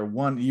kind of their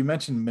one? You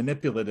mentioned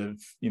manipulative,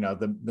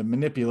 the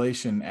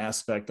manipulation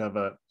aspect of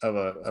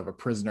a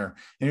prisoner.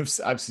 And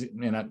I've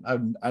seen,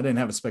 I didn't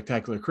have a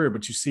spectacular career,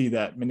 but you see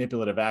that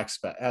manipulative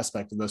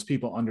aspect of those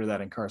people under that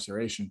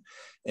incarceration,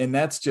 and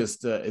that's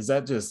just is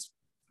that just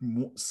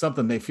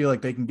something they feel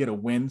like they can get a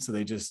win? So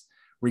they just,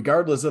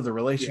 regardless of the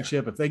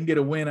relationship, if they can get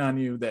a win on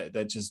you,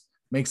 that just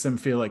makes them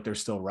feel like they're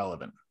still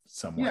relevant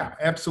somewhere. Yeah,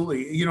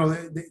 absolutely.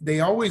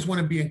 They always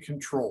want to be in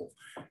control,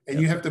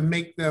 and you have to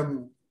make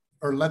them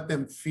or let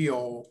them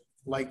feel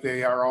like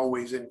they are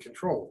always in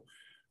control.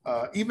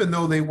 Even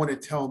though they want to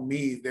tell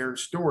me their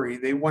story,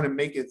 they want to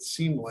make it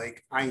seem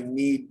like I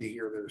need to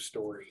hear their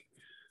story.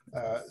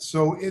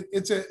 So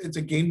it's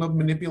a game of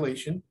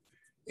manipulation,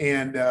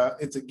 and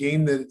it's a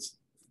game that's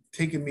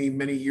taken me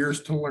many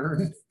years to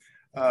learn.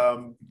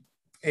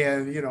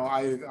 And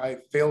I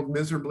failed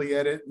miserably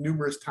at it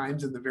numerous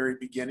times in the very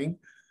beginning,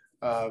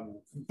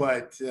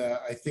 but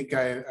I think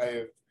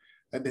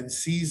I've been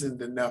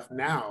seasoned enough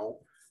now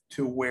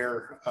to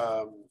where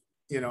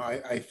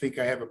I think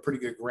I have a pretty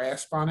good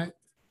grasp on it,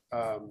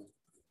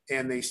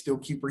 and they still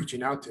keep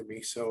reaching out to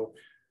me. So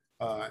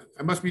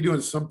I must be doing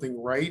something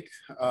right,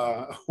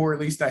 or at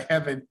least I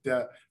haven't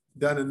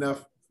done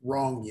enough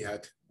wrong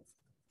yet.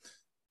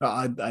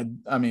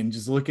 I mean,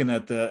 just looking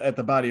at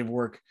the body of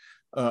work.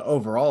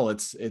 Overall,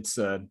 it's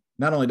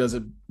not only does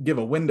it give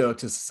a window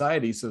to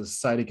society, so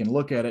society can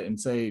look at it and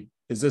say,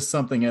 is this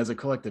something as a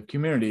collective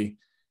community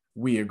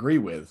we agree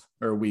with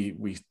or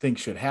we think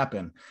should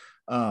happen?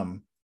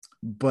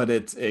 But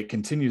it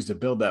continues to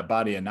build that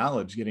body of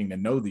knowledge, getting to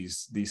know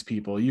these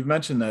people. You've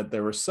mentioned that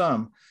there were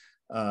some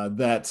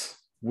that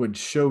would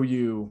show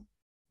you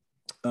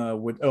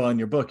in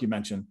your book you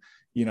mentioned,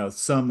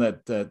 some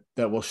that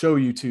will show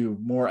you to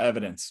more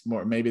evidence,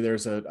 maybe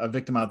there's a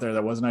victim out there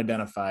that wasn't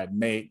identified,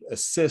 may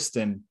assist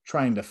in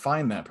trying to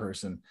find that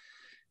person.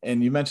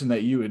 And you mentioned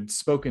that you had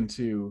spoken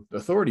to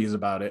authorities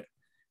about it.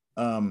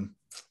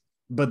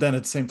 But then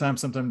at the same time,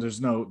 sometimes there's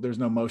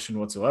no motion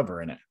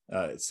whatsoever in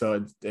it.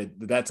 So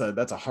that's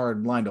a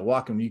hard line to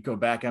walk. And when you go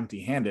back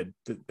empty handed,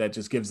 that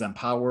just gives them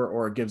power,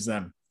 or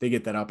they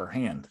get that upper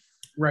hand.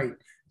 Right.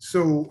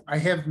 So I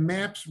have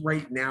maps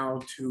right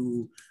now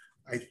to,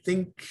 I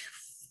think,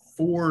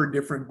 4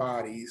 different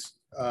bodies.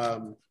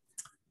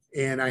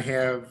 And I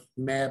have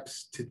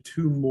maps to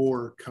 2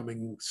 more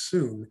coming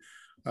soon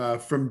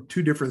from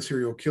 2 different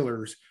serial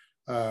killers.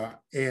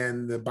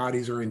 And the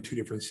bodies are in 2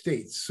 different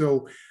states.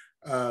 So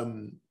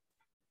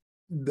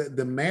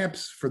the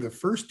maps for the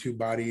first 2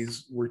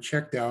 bodies were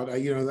checked out.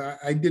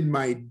 I did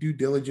my due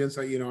diligence.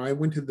 I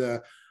went to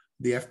the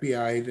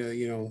FBI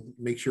to,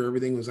 make sure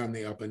everything was on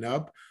the up and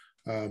up.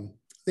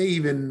 They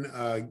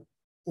even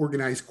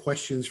organized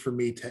questions for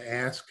me to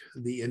ask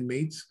the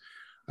inmates.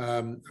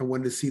 I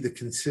wanted to see the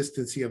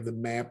consistency of the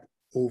map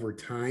over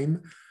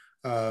time,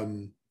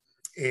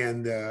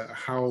 and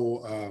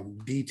how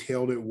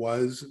detailed it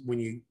was when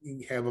you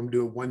have them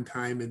do it one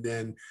time and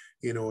then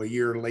a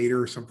year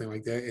later or something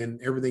like that,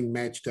 and everything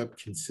matched up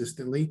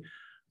consistently.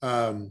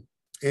 And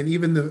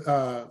even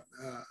the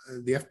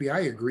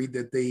FBI agreed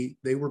that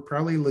they were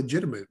probably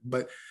legitimate,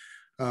 but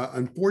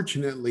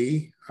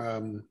unfortunately,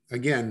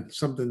 again,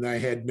 something that I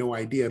had no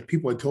idea.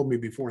 People had told me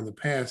before in the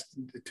past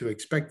to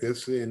expect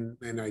this, and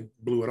I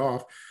blew it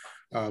off.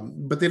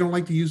 But they don't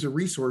like to use the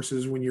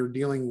resources when you're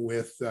dealing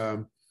with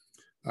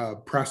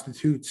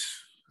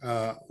prostitutes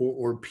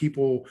or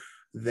people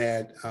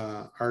that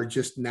are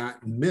just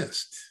not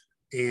missed.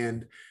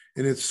 And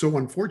it's so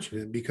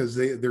unfortunate because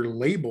they're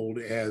labeled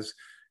as,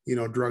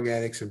 drug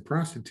addicts and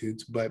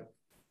prostitutes, but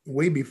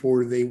way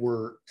before they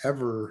were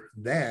ever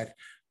that,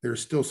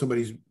 there's still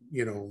somebody's,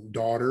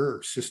 daughter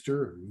or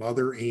sister or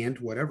mother, aunt,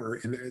 whatever.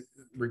 And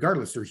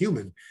regardless, they're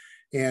human.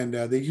 And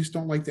they just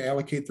don't like to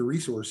allocate the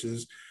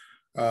resources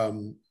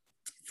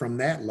from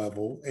that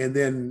level. And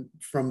then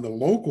from the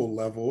local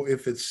level,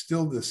 if it's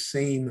still the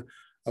same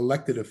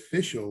elected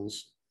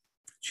officials,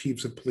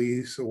 chiefs of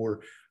police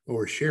or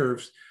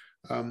sheriffs,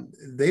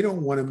 they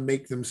don't want to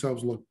make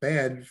themselves look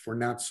bad for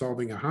not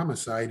solving a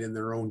homicide in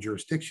their own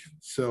jurisdiction.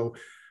 So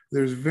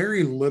there's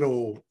very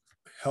little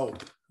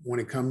help when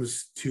it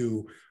comes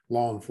to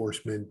law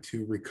enforcement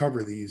to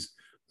recover these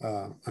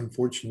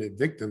unfortunate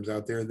victims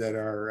out there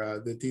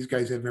that these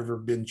guys have never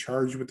been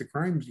charged with the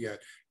crimes yet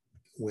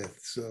with.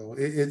 So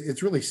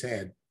it's really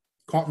sad.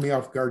 caught me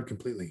off guard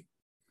completely.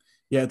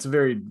 Yeah, it's a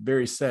very,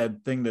 very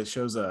sad thing that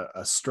shows a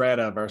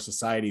strata of our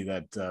society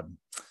that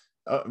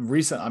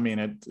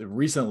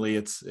recently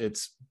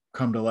it's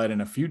come to light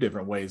in a few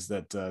different ways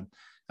that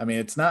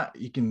it's not,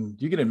 you can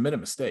admit a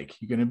mistake.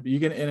 You can,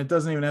 and it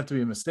doesn't even have to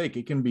be a mistake.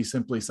 It can be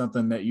simply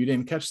something that you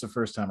didn't catch the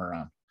first time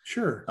around.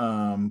 Sure.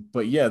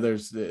 But yeah,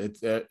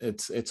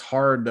 it's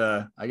hard.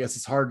 I guess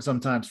it's hard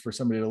sometimes for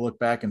somebody to look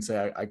back and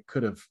say, I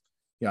could have,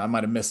 I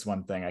might have missed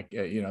one thing.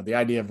 The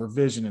idea of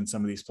revision in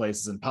some of these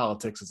places and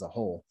politics as a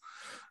whole.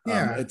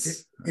 Yeah,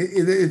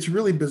 it's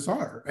really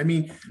bizarre. I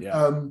mean,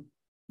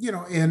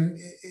 Yeah. And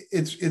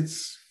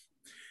it's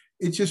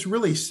just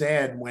really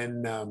sad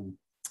when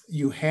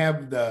you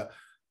have the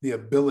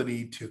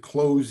ability to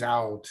close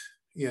out,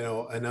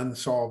 an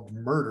unsolved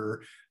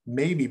murder,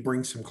 maybe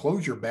bring some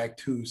closure back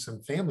to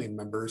some family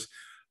members,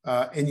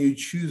 and you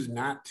choose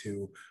not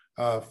to,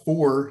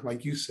 for,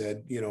 like you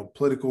said,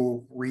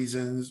 political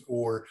reasons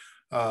or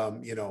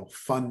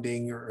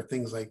funding or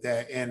things like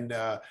that. And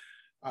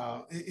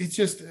it's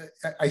just,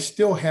 I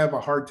still have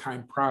a hard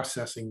time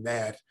processing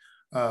that,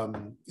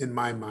 in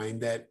my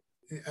mind, that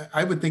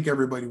I would think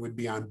everybody would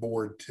be on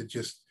board to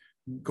just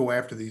go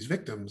after these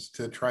victims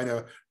to try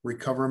to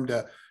recover them,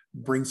 to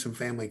bring some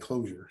family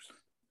closures.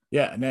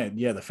 Yeah, and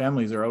yeah, the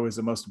families are always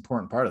the most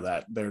important part of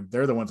that.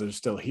 They're the ones that are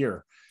still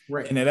here.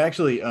 Right. And it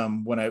actually,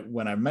 when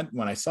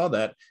I saw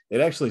that,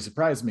 it actually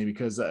surprised me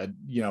because I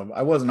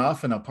wasn't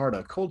often a part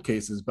of cold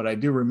cases, but I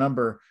do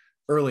remember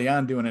early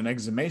on doing an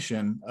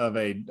exhumation of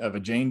a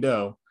Jane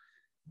Doe,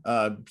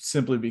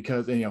 simply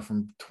because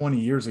from 20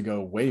 years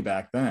ago, way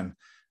back then,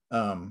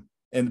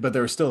 but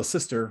there was still a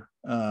sister,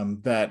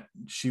 that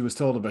she was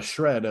told of a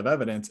shred of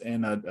evidence,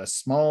 and a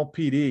small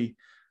PD,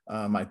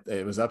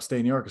 it was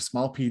upstate New York, a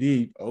small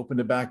PD opened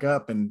it back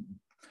up and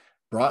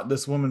brought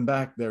this woman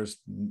back. There's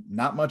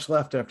not much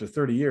left after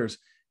 30 years,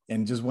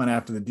 and just went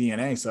after the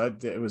DNA. So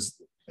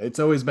it's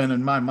always been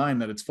in my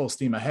mind that it's full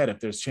steam ahead if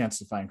there's a chance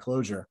to find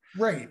closure.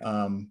 Right.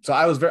 So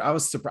I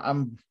was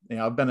surprised.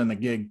 I've been in the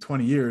gig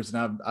 20 years,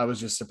 and I was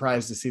just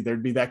surprised to see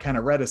there'd be that kind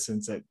of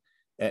reticence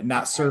at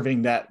not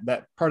serving that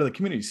part of the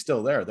community.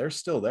 Still there. They're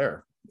still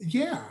there.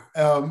 Yeah.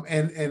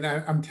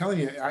 I'm telling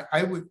you,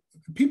 I would,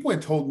 people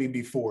had told me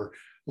before,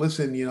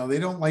 listen, they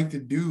don't like to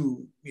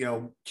do,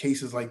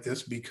 cases like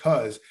this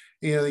because,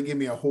 they give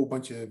me a whole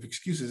bunch of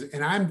excuses.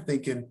 And I'm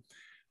thinking,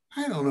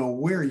 I don't know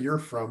where you're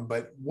from,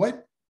 but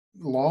what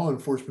law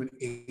enforcement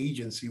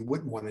agency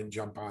wouldn't want to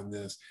jump on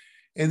this?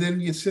 And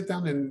then you sit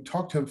down and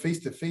talk to them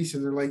face to face,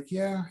 and they're like,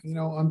 yeah,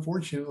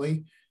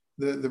 unfortunately,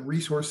 the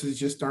resources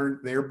just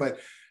aren't there. But,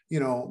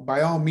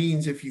 by all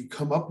means, if you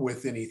come up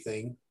with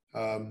anything,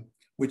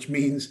 which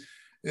means,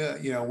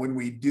 when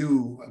we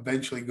do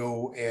eventually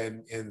go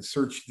and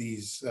search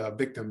these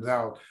victims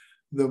out,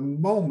 the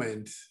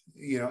moment,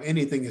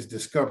 anything is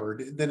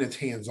discovered, then it's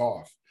hands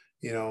off.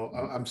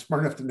 I'm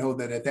smart enough to know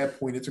that at that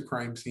point it's a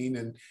crime scene,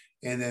 and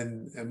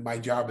then my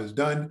job is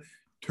done.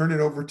 Turn it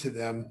over to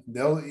them.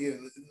 They'll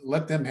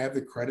let them have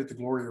the credit, the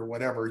glory, or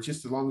whatever,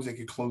 just as long as they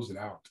can close it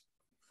out.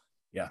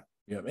 Yeah.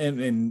 Yeah.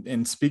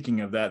 And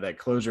speaking of that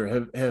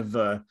closure,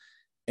 have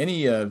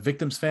any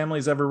victims'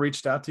 families ever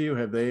reached out to you?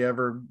 Have you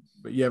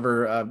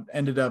ever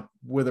ended up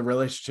with a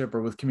relationship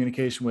or with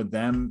communication with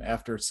them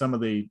after some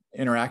of the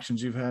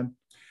interactions you've had?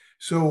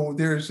 So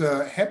there's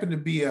happened to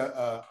be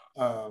a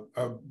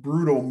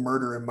brutal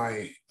murder in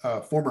my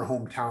former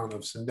hometown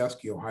of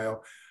Sandusky,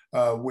 Ohio,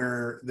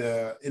 where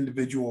the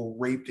individual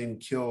raped and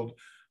killed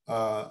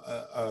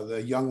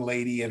the young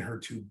lady and her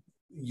two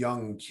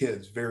young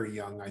kids, very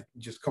young,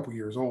 just a couple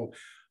years old,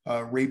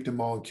 raped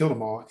them all and killed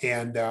them all.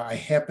 And I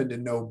happen to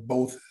know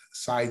both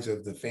sides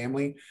of the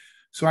family.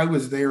 So I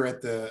was there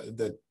at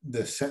the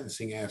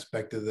sentencing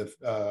aspect of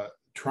the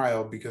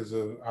trial because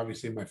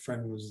obviously my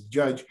friend was the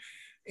judge.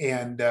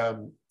 And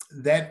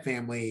that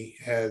family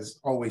has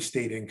always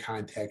stayed in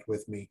contact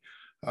with me.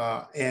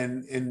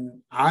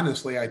 And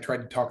honestly, I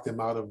tried to talk them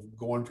out of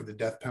going for the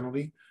death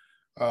penalty,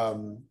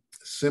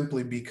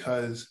 simply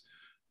because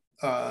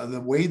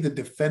the way the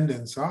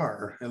defendants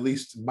are, at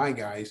least my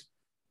guys,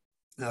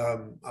 a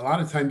lot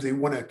of times they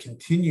want to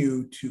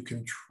continue to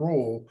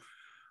control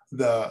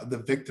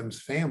the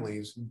victims'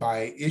 families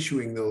by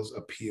issuing those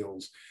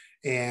appeals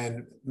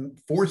and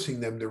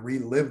forcing them to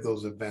relive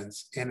those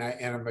events. And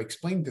I've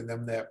explained to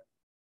them that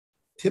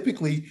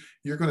typically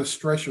you're going to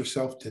stress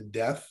yourself to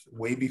death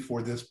way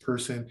before this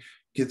person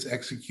gets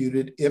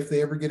executed, if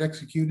they ever get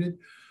executed.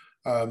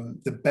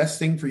 The best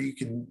thing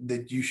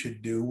that you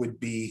should do would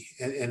be,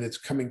 and it's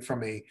coming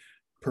from a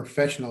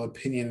professional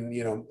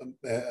opinion,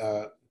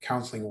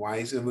 counseling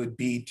wise, it would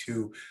be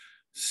to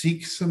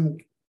seek some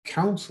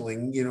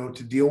counseling,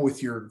 to deal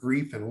with your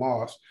grief and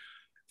loss.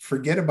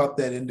 Forget about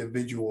that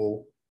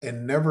individual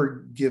and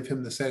never give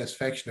him the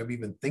satisfaction of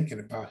even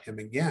thinking about him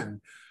again.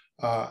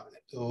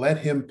 Let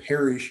him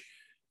perish,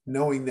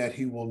 knowing that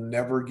he will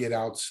never get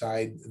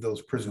outside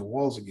those prison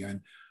walls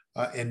again.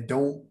 And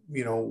don't,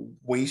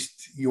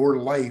 waste your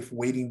life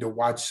waiting to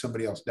watch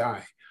somebody else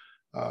die.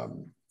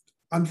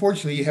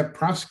 Unfortunately, you have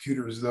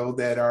prosecutors, though,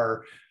 that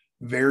are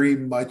very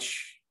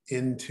much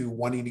into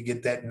wanting to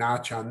get that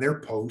notch on their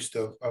post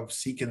of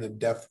seeking the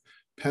death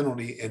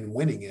penalty and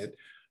winning it.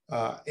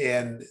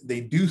 And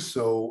they do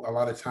so a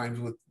lot of times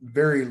with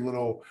very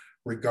little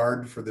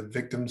regard for the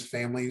victims'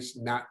 families,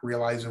 not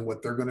realizing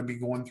what they're going to be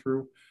going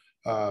through.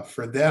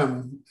 For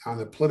them on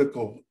the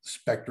political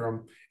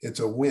spectrum, it's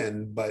a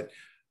win, but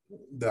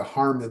the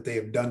harm that they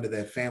have done to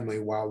that family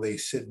while they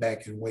sit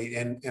back and wait.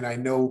 And I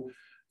know,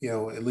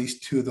 at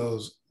least 2 of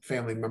those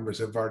family members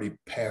have already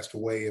passed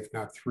away, if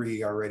not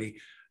 3 already,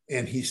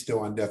 and he's still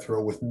on death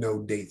row with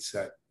no date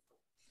set.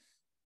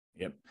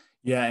 Yep.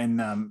 Yeah,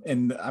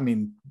 and I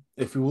mean,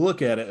 if you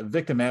look at it,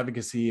 victim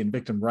advocacy and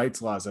victim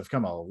rights laws have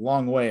come a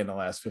long way in the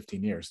last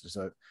 15 years.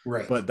 So,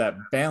 right. But that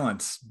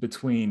balance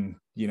between,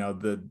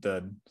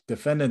 the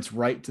defendant's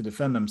right to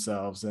defend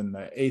themselves and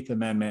the Eighth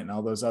Amendment and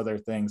all those other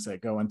things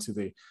that go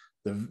into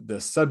the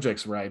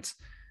subject's rights,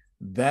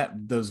 that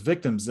those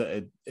victims,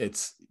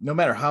 it's no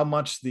matter how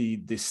much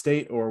the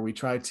state or we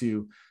try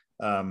to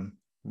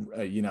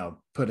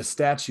put a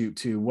statute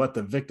to what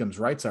the victim's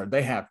rights are,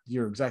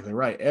 you're exactly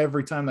right.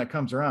 Every time that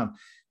comes around,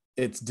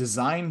 it's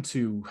designed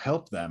to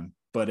help them,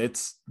 but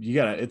it's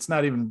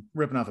not even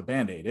ripping off a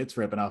Band-Aid. It's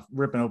ripping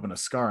open a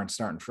scar and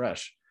starting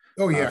fresh.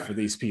 Oh yeah. For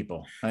these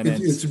people. And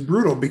it's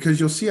brutal, because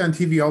you'll see on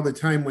TV all the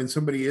time when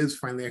somebody is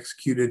finally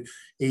executed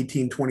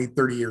 18, 20,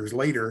 30 years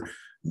later,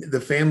 the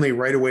family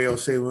right away will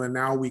say, well,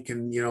 now we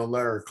can,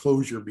 let our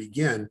closure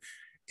begin.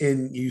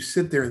 And you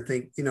sit there and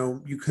think,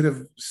 you could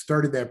have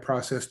started that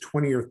process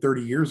 20 or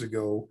 30 years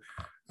ago.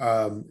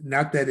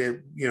 Not that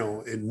it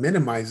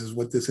minimizes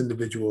what this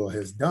individual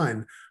has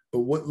done, but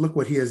look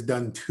what he has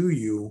done to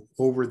you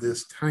over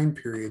this time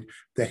period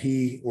that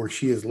he or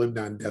she has lived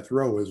on death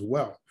row as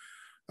well.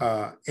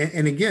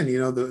 And again,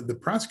 the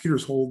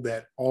prosecutors hold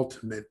that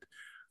ultimate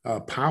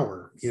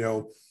power.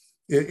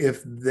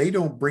 If they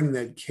don't bring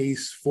that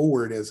case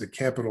forward as a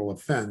capital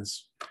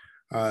offense,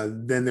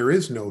 then there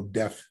is no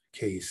death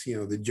case.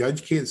 The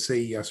judge can't say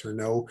yes or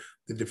no.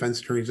 The defense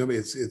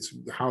attorneys, it's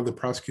how the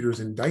prosecutors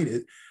indict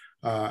it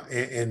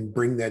and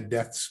bring that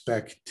death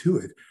spec to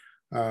it.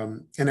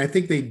 And I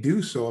think they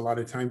do so a lot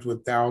of times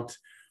without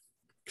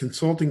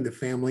consulting the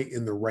family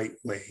in the right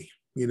way,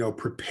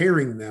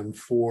 preparing them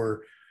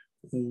for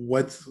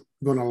what's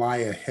going to lie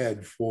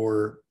ahead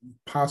for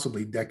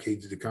possibly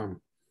decades to come.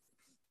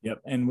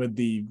 Yep. And with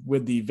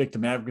the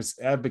victim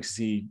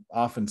advocacy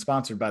often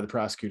sponsored by the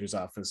prosecutor's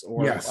office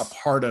or yes. a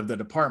part of the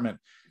department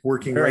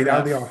working right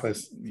out of the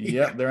office.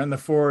 Yep. They're in the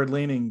forward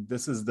leaning.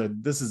 This is the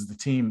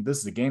team. This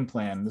is the game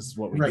plan. This is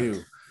what we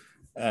do.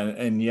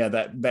 And yeah,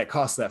 that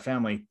costs that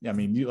family. I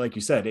mean, like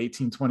you said,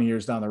 18, 20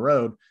 years down the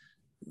road,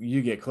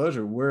 you get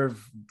closure.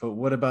 But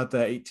what about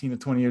that 18 to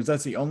 20 years?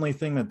 That's the only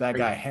thing that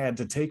guy had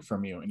to take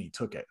from you, and he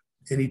took it.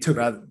 And he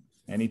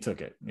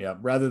took it. Yeah.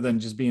 Rather than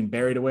just being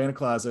buried away in a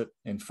closet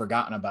and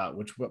forgotten about,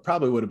 which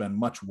probably would have been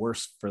much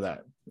worse for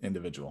that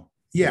individual.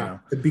 Yeah.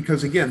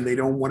 Because again, they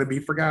don't want to be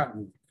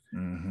forgotten.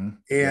 Mm-hmm.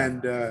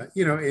 And,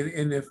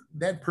 and if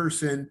that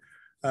person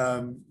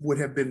would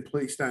have been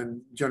placed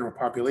on general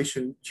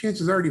population,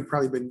 chances are he'd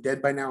probably been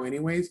dead by now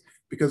anyways,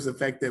 because of the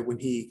fact that when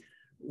he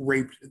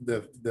raped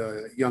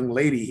the young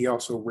lady, he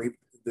also raped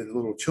the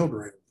little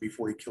children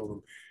before he killed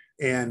them.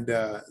 And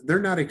they're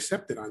not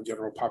accepted on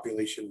general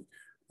population,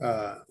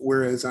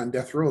 whereas on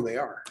death row they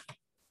are.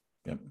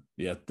 Yep.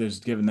 Yeah.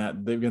 They've given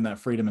that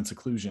freedom and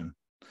seclusion.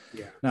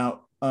 Yeah.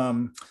 Now,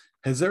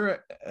 has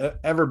there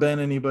ever been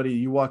anybody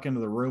you walk into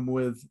the room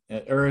with,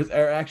 or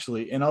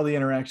actually in all the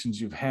interactions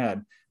you've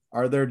had,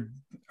 are there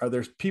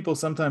people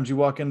sometimes you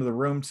walk into the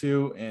room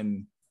to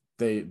and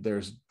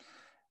there's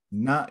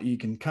not, you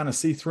can kind of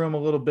see through them a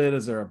little bit?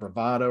 Is there a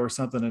bravado or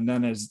something? And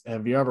then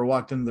have you ever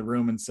walked into the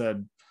room and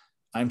said,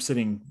 I'm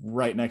sitting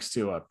right next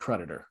to a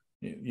predator,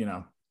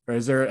 or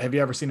have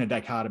you ever seen a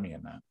dichotomy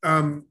in that?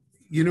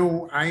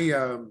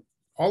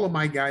 All of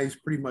my guys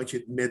pretty much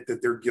admit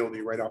that they're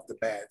guilty right off the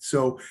bat.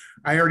 So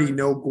I already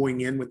know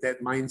going in with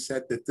that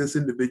mindset that this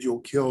individual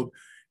killed,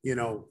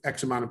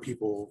 X amount of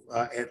people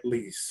at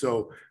least.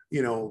 So,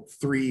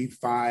 3,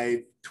 5,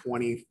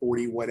 20,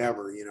 40,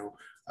 whatever,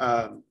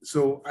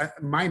 So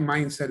my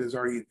mindset is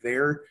already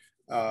there.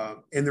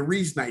 And the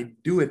reason I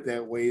do it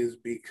that way is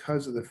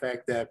because of the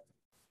fact that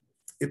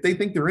if they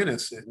think they're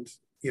innocent,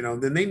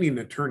 then they need an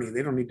attorney.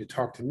 They don't need to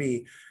talk to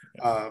me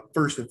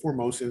first and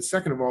foremost. And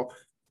second of all,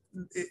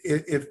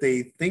 if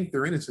they think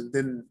they're innocent,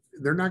 then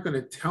they're not going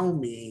to tell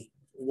me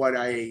what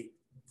I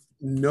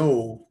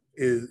know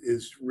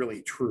is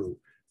really true.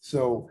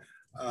 So,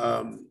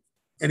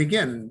 and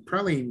again,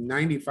 probably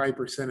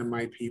 95% of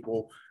my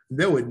people,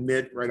 they'll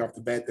admit right off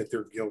the bat that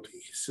they're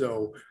guilty.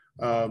 So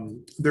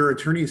their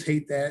attorneys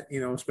hate that,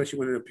 especially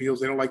when it appeals.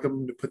 They don't like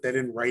them to put that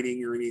in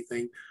writing or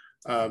anything.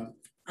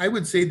 I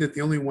would say that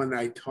the only one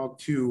I talk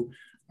to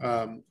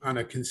on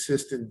a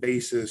consistent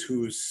basis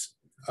who's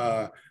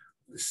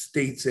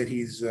states that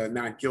he's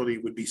not guilty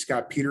would be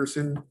Scott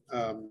Peterson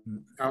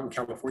out in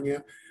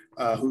California,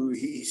 who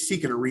he's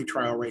seeking a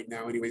retrial right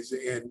now anyways,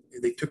 and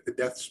they took the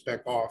death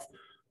spec off.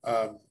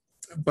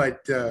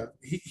 But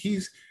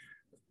he's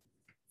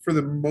for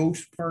the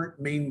most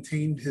part,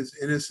 maintained his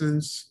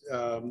innocence.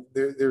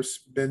 There's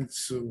been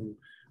some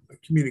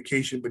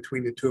communication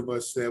between the two of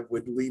us that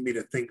would lead me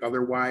to think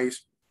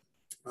otherwise.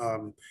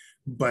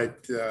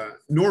 But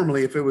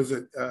normally, if it was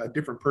a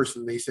different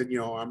person, they said,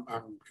 I'm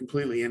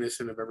completely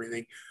innocent of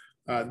everything,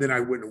 then I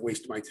wouldn't have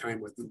wasted my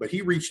time with him. But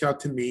he reached out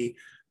to me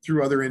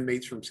through other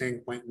inmates from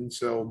San Quentin.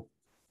 So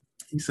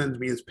he sends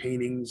me his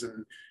paintings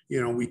and,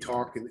 we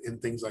talk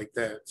and things like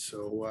that.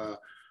 So,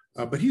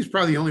 but he's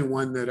probably the only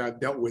one that I've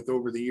dealt with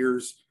over the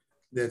years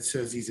that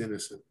says he's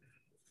innocent.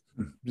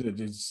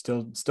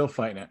 Still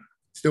fighting it.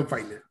 Still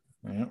fighting it.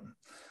 Yeah,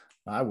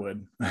 I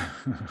would.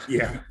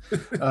 Yeah.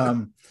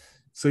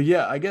 So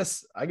yeah, I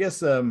guess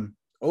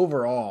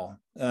overall,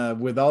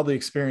 with all the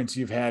experience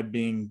you've had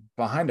being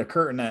behind a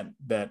curtain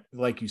that,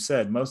 like you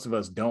said, most of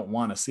us don't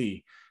want to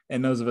see,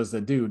 and those of us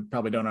that do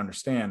probably don't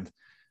understand.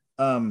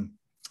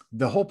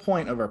 The whole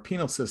point of our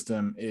penal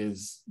system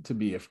is to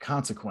be of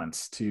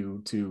consequence,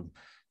 to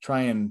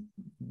try and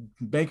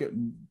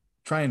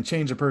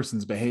change a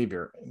person's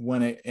behavior.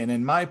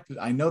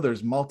 I know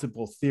there's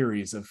multiple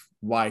theories of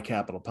why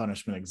capital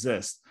punishment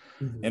exists.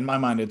 Mm-hmm. In my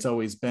mind, it's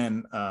always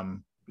been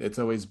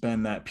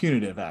that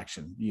punitive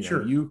action.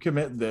 Sure. You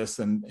commit this,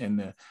 and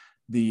in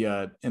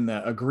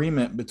the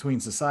agreement between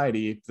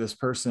society, if this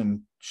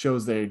person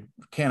shows they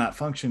cannot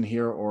function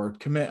here or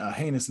commit a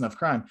heinous enough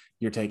crime,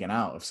 you're taken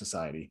out of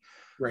society.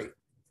 Right.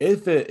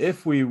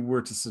 If we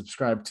were to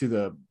subscribe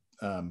to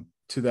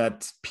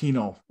that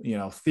penal,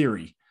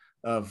 theory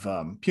of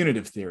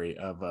punitive theory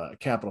of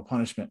capital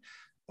punishment,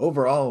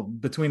 overall,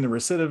 between the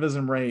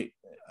recidivism rate,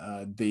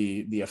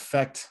 the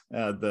effect,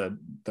 the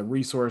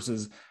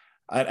resources,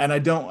 and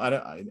if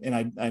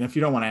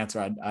you don't want to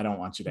answer, I don't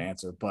want you to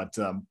answer, but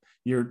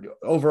your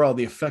overall,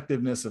 the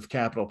effectiveness of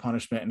capital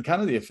punishment and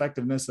kind of the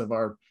effectiveness of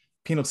our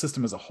penal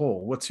system as a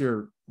whole. What's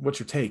your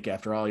take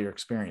after all your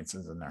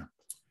experiences in there?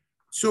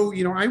 So,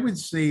 I would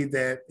say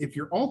that if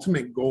your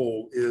ultimate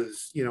goal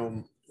is,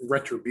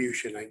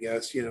 retribution, I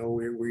guess,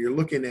 where you're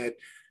looking at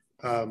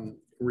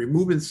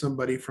removing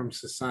somebody from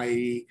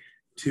society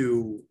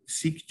to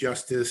seek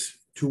justice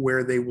to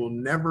where they will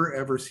never,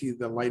 ever see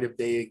the light of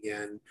day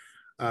again,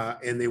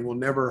 and they will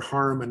never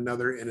harm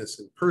another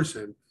innocent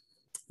person,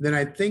 then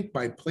I think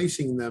by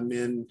placing them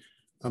in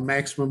a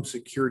maximum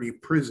security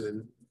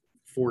prison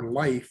for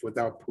life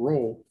without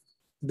parole,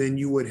 then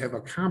you would have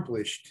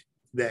accomplished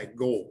that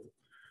goal.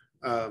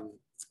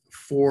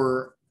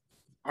 For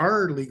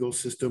our legal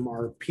system,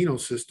 our penal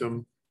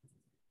system,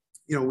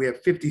 we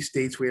have 50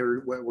 states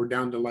where we're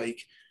down to like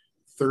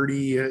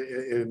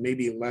 30,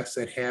 maybe less,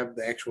 that have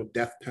the actual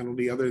death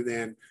penalty, other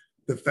than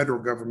the federal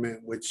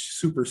government, which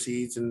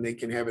supersedes, and they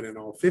can have it in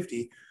all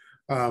 50.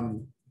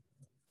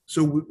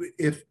 So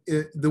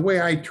the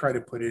way I try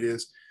to put it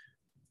is,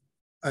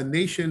 a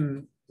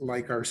nation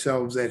like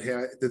ourselves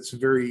that's a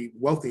very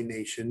wealthy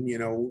nation,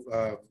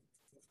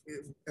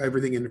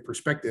 everything into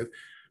perspective,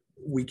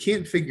 we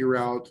can't figure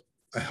out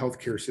a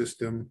healthcare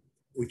system.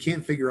 We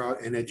can't figure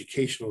out an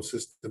educational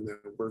system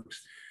that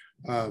works.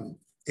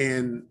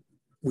 And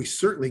we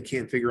certainly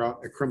can't figure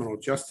out a criminal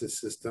justice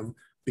system,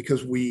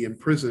 because we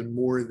imprison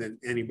more than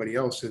anybody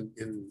else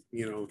in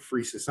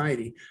free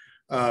society.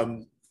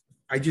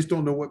 I just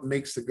don't know what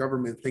makes the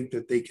government think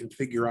that they can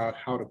figure out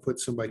how to put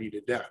somebody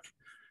to death.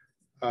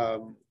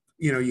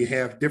 You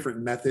have different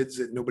methods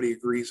that nobody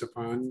agrees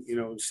upon.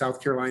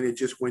 South Carolina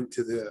just went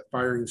to the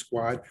firing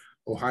squad.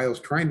 Ohio's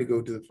trying to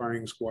go to the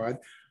firing squad.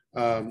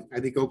 I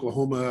think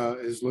Oklahoma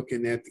is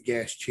looking at the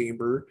gas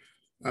chamber.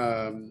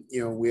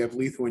 We have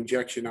lethal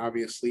injection,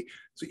 obviously.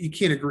 So you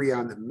can't agree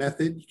on the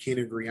method. You can't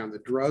agree on the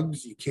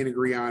drugs. You can't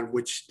agree on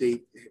which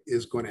state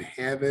is going to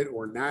have it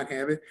or not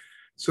have it.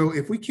 So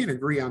if we can't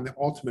agree on the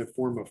ultimate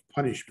form of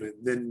punishment,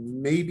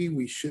 then maybe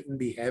we shouldn't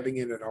be having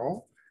it at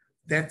all.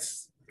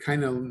 That's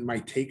kind of my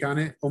take on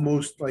it.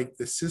 Almost like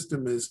the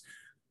system is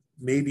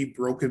maybe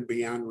broken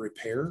beyond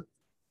repair.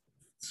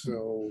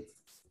 So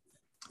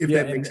if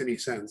that makes any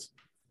sense.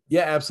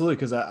 Yeah, absolutely.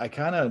 Because I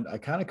kind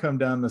of come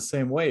down the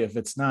same way.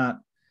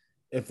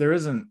 If there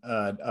isn't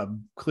a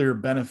clear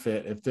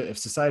benefit, if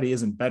society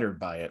isn't bettered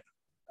by it,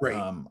 right,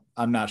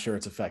 I'm not sure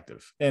it's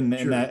effective. And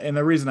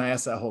the reason I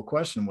asked that whole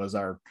question was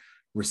our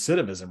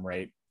recidivism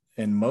rate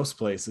in most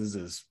places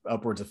is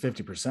upwards of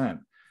 50%.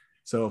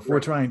 So if we're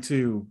trying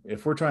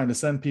to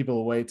send people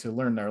away to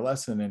learn their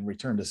lesson and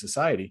return to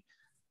society,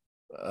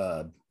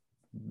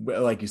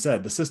 like you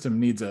said, the system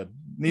needs kind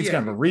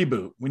of a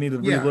reboot. We need to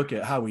relook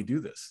at how we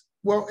do this.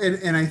 Well,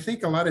 and I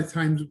think a lot of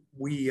times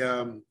we,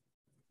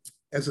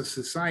 as a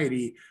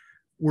society,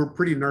 we're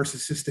pretty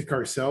narcissistic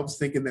ourselves,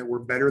 thinking that we're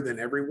better than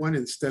everyone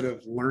instead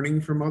of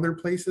learning from other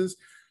places.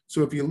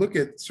 So if you look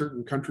at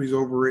certain countries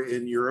over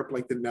in Europe,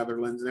 like the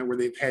Netherlands, and where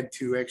they've had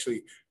to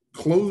actually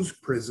close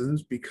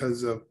prisons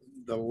because of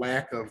the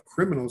lack of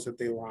criminals that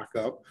they lock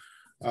up,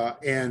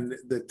 and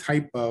the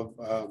type of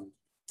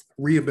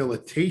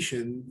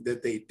rehabilitation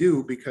that they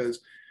do, because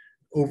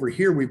over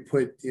here we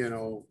put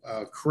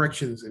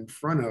corrections in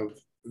front of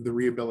the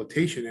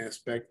rehabilitation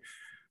aspect.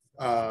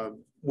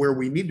 where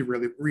we need to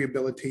really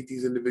rehabilitate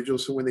these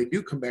individuals. So when they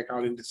do come back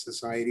out into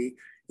society,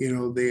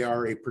 they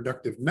are a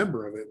productive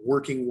member of it,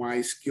 working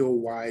wise, skill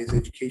wise,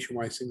 education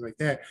wise, things like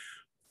that.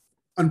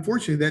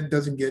 Unfortunately, that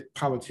doesn't get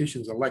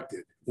politicians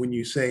elected. When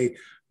you say,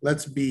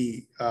 let's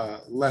be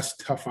less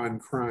tough on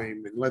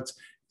crime and let's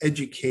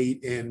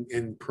educate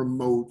and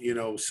promote,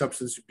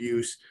 substance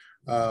abuse,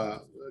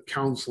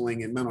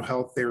 counseling and mental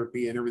health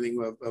therapy and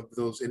everything of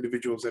those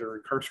individuals that are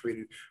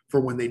incarcerated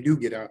for when they do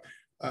get out.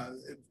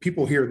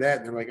 People hear that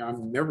and they're like,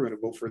 I'm never going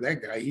to vote for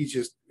that guy. He's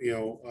just,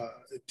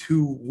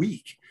 too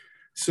weak.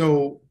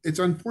 So it's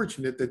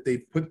unfortunate that they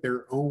put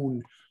their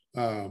own,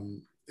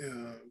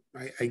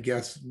 I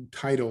guess,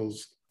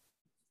 titles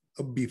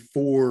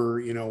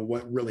before,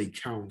 what really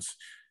counts.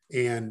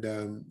 And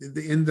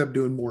they end up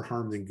doing more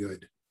harm than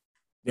good.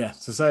 Yeah,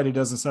 society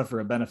doesn't suffer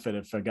a benefit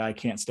if a guy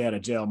can't stay out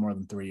of jail more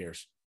than 3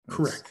 years.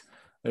 Correct.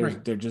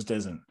 There just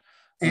isn't.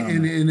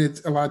 And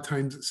it's a lot of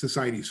times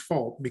society's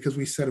fault because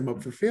we set them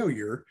up for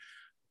failure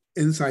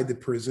inside the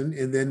prison.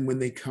 And then when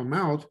they come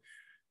out,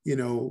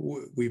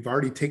 we've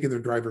already taken their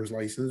driver's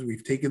license.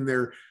 We've taken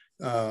their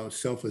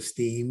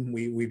self-esteem.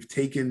 We've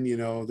taken,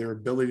 their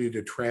ability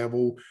to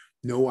travel,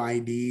 no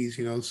IDs,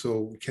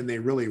 so can they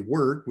really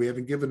work? We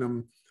haven't given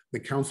them the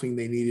counseling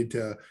they needed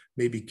to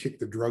maybe kick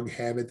the drug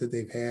habit that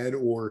they've had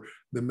or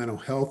the mental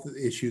health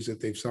issues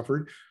that they've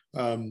suffered.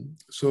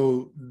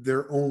 So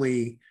their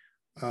only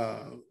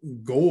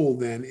goal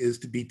then is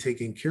to be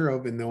taken care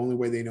of. And the only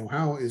way they know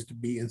how is to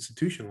be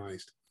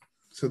institutionalized.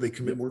 So they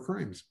commit more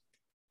crimes.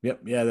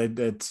 Yep. Yeah.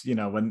 It's,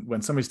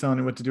 when somebody's telling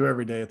you what to do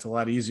every day, it's a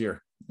lot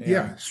easier.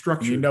 Yeah.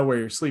 Structured. You know where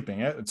you're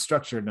sleeping. It's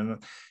structured. And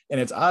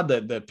it's odd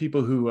that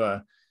people who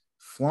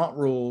flaunt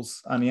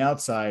rules on the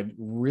outside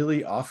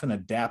really often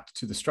adapt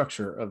to the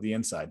structure of the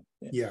inside.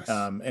 Yes.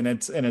 And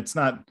it's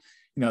not,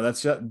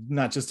 that's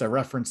not just a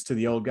reference to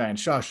the old guy in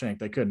Shawshank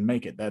that couldn't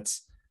make it.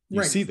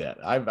 You see that.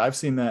 I've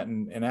seen that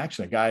in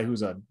action. A guy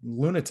who's a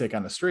lunatic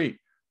on the street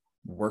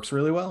works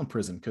really well in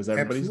prison because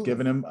everybody's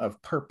given him a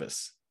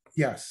purpose.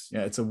 Yes.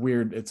 Yeah. It's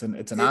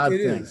an odd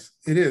thing.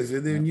 It is.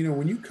 And then,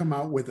 when you come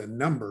out with a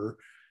number,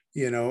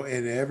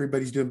 and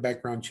everybody's doing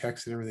background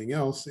checks and everything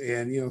else,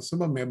 and,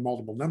 some of them have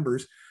multiple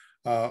numbers,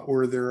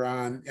 or they're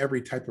on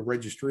every type of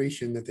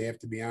registration that they have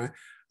to be on.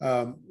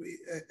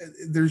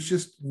 There's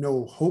just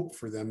no hope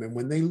for them. And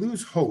when they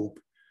lose hope,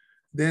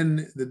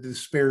 then the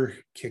despair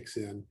kicks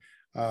in,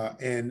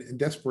 and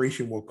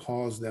desperation will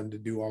cause them to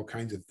do all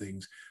kinds of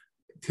things,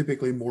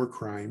 typically more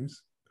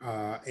crimes,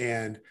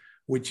 and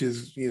which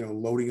is,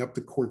 loading up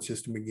the court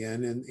system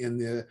again and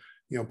the,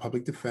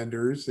 public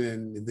defenders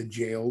and the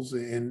jails.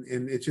 And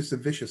it's just a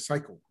vicious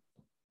cycle.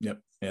 Yep.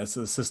 Yeah.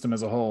 So the system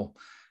as a whole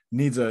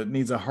needs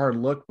a hard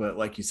look, but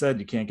like you said,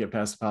 you can't get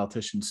past the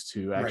politicians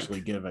to actually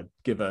give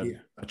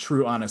a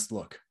true, honest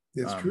look.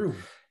 That's true.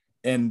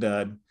 And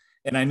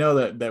I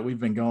know that we've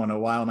been going a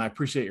while, and I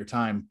appreciate your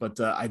time, but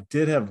I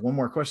did have one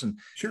more question.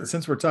 Sure.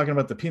 Since we're talking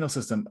about the penal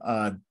system,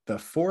 the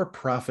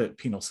for-profit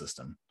penal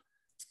system,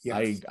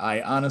 yes.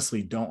 I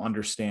honestly don't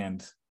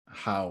understand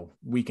how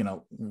we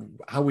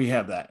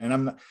have that. And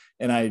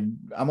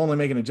I'm only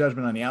making a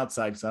judgment on the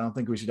outside because I don't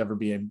think we should ever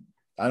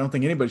I don't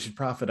think anybody should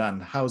profit on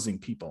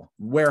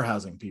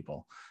warehousing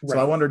people. Right. So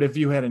I wondered if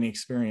you had any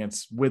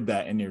experience with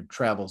that in your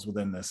travels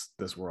within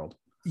this world.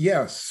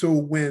 Yes. So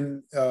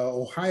when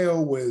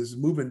Ohio was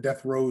moving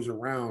death rows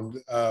around,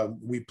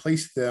 we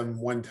placed them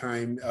one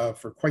time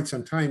for quite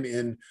some time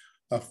in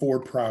a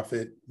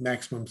for-profit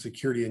maximum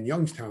security in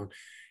Youngstown.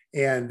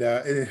 And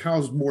it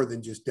housed more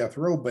than just death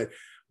row. But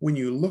when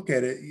you look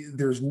at it,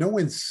 there's no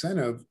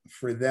incentive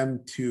for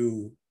them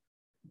to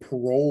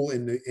parole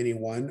into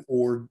anyone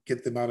or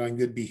get them out on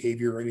good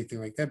behavior or anything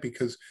like that,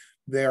 because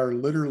they are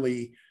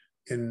literally,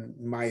 in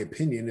my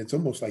opinion, it's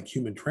almost like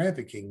human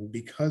trafficking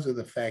because of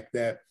the fact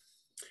that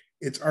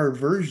it's our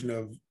version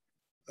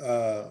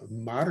of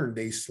modern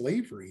day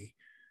slavery,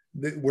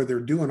 where they're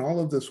doing all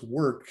of this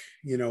work,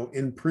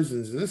 in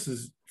prisons. And this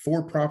is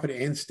for profit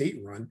and state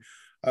run,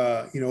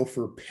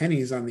 for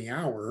pennies on the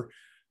hour,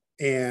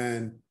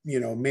 and,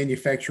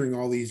 manufacturing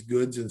all these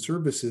goods and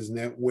services, and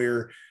that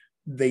where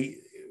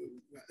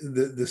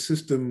the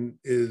system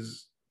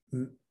is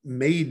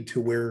made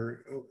to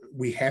where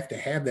we have to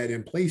have that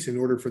in place in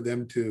order for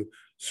them to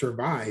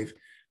survive.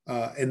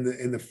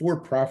 And the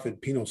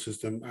for-profit penal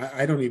system,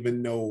 I don't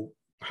even know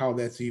how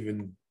that's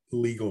even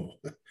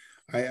legal.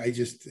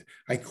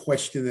 I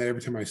question that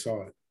every time I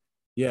saw it.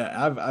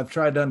 Yeah, I've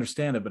tried to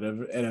understand it, but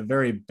in a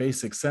very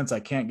basic sense, I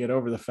can't get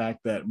over the fact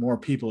that more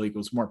people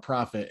equals more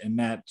profit, and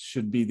that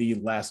should be the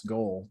last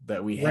goal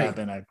that we have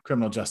in a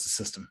criminal justice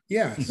system.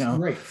 Yeah,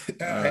 right.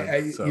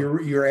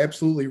 You're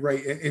absolutely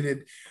right.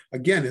 And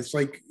it's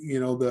like,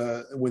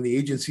 when the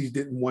agencies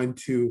didn't want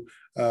to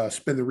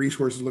spend the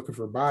resources looking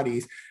for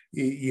bodies,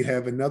 you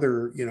have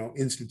another,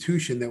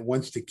 institution that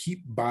wants to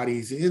keep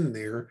bodies in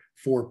there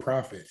for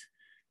profit,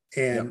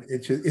 and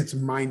it's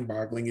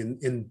mind-boggling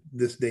in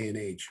this day and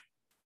age.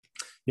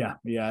 Yeah,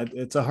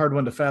 it's a hard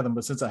one to fathom,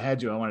 but since I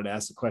had you, I wanted to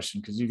ask the question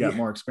because you got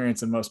more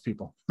experience than most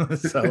people.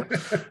 So,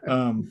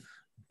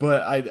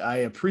 but I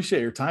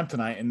appreciate your time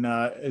tonight. And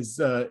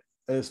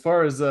as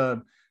far as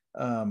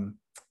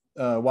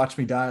Watch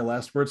Me Die,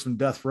 Last Words from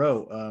Death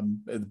Row,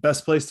 the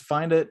best place to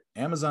find it,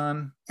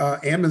 Amazon.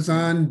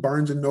 Amazon,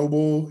 Barnes and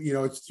Noble.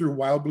 It's through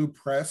Wild Blue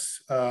Press.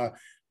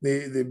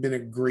 They've been a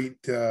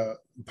great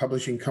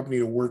publishing company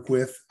to work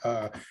with.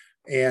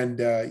 And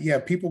yeah,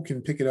 people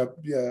can pick it up,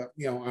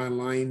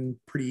 online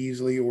pretty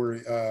easily, or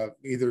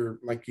either,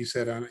 like you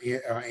said, on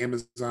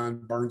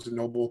Amazon, Barnes and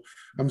Noble.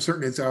 I'm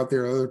certain it's out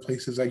there other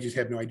places. I just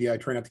have no idea. I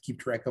try not to keep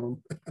track of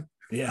them.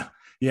 Yeah.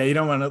 Yeah. You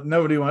don't want to,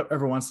 nobody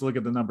ever wants to look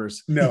at the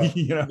numbers. No,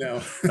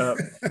 No.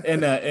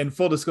 And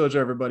full disclosure,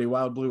 everybody,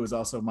 Wild Blue is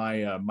also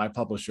my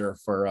publisher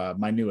for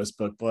my newest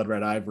book, Blood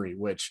Red Ivory,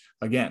 which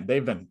again,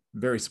 they've been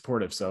very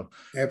supportive. So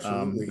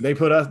absolutely. They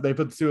put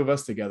the two of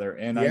us together,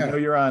 and yeah. I know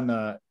you're on,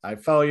 I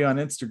follow you on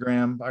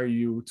Instagram. Are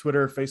you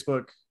Twitter,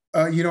 Facebook?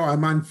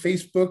 I'm on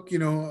Facebook,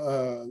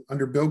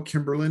 under Bill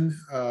Kimberlin.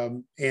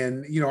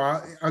 And,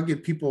 I'll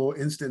get people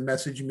instant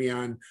message me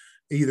on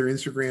either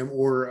Instagram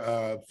or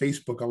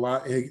Facebook a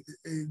lot,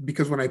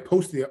 because when I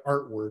post the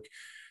artwork,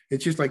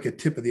 it's just like a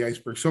tip of the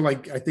iceberg. So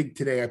like, I think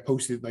today I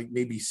posted like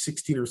maybe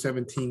 16 or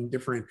 17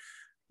 different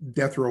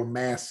death row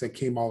masks that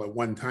came all at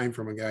one time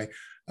from a guy.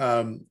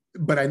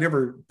 But I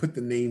never put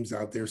the names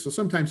out there. So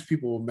sometimes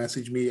people will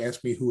message me,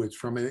 ask me who it's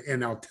from,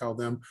 and I'll tell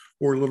them,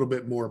 or a little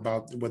bit more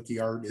about what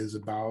the art is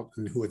about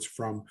and who it's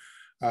from.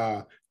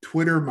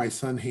 Twitter, my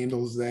son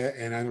handles that,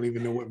 and I don't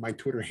even know what my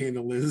Twitter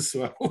handle is,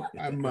 so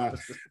I'm not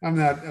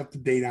up to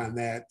date on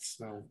that.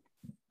 So,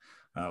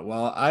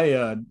 well,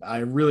 I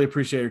really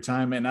appreciate your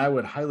time, and I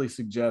would highly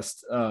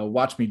suggest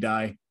Watch Me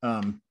Die.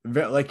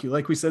 Like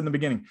we said in the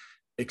beginning,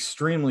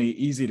 extremely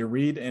easy to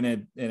read,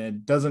 and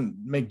it doesn't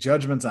make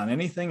judgments on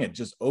anything. It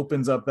just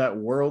opens up that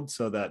world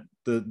so that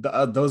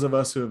those of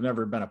us who have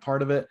never been a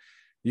part of it,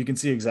 you can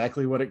see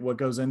exactly what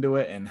goes into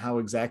it and how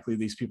exactly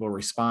these people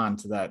respond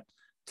to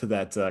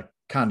that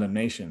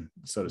condemnation,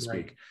 so to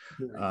speak.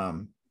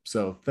 Right.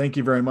 So thank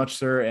you very much,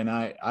 sir. And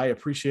I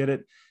appreciate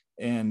it.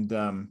 And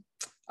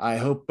I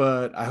hope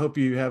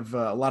you have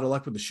a lot of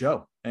luck with the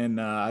show.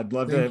 And I'd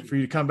love for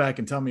you to come back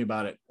and tell me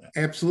about it.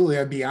 Absolutely.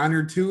 I'd be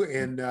honored to.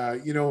 And,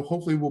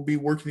 hopefully we'll be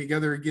working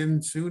together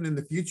again soon in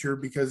the future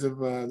because of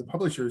the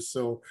publishers.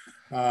 So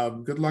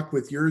good luck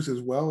with yours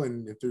as well.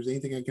 And if there's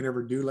anything I can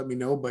ever do, let me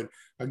know. But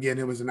again,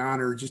 it was an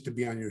honor just to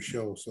be on your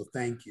show. So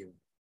thank you.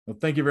 Well,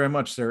 thank you very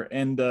much, sir.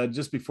 And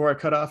just before I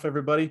cut off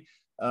everybody,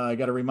 I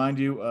got to remind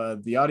you,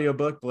 the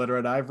audiobook, Blood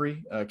Red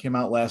Ivory, came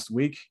out last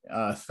week.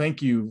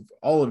 Thank you,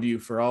 all of you,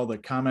 for all the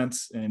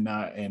comments and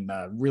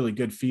really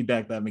good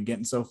feedback that I've been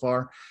getting so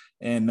far.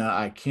 And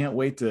I can't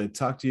wait to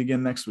talk to you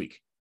again next week.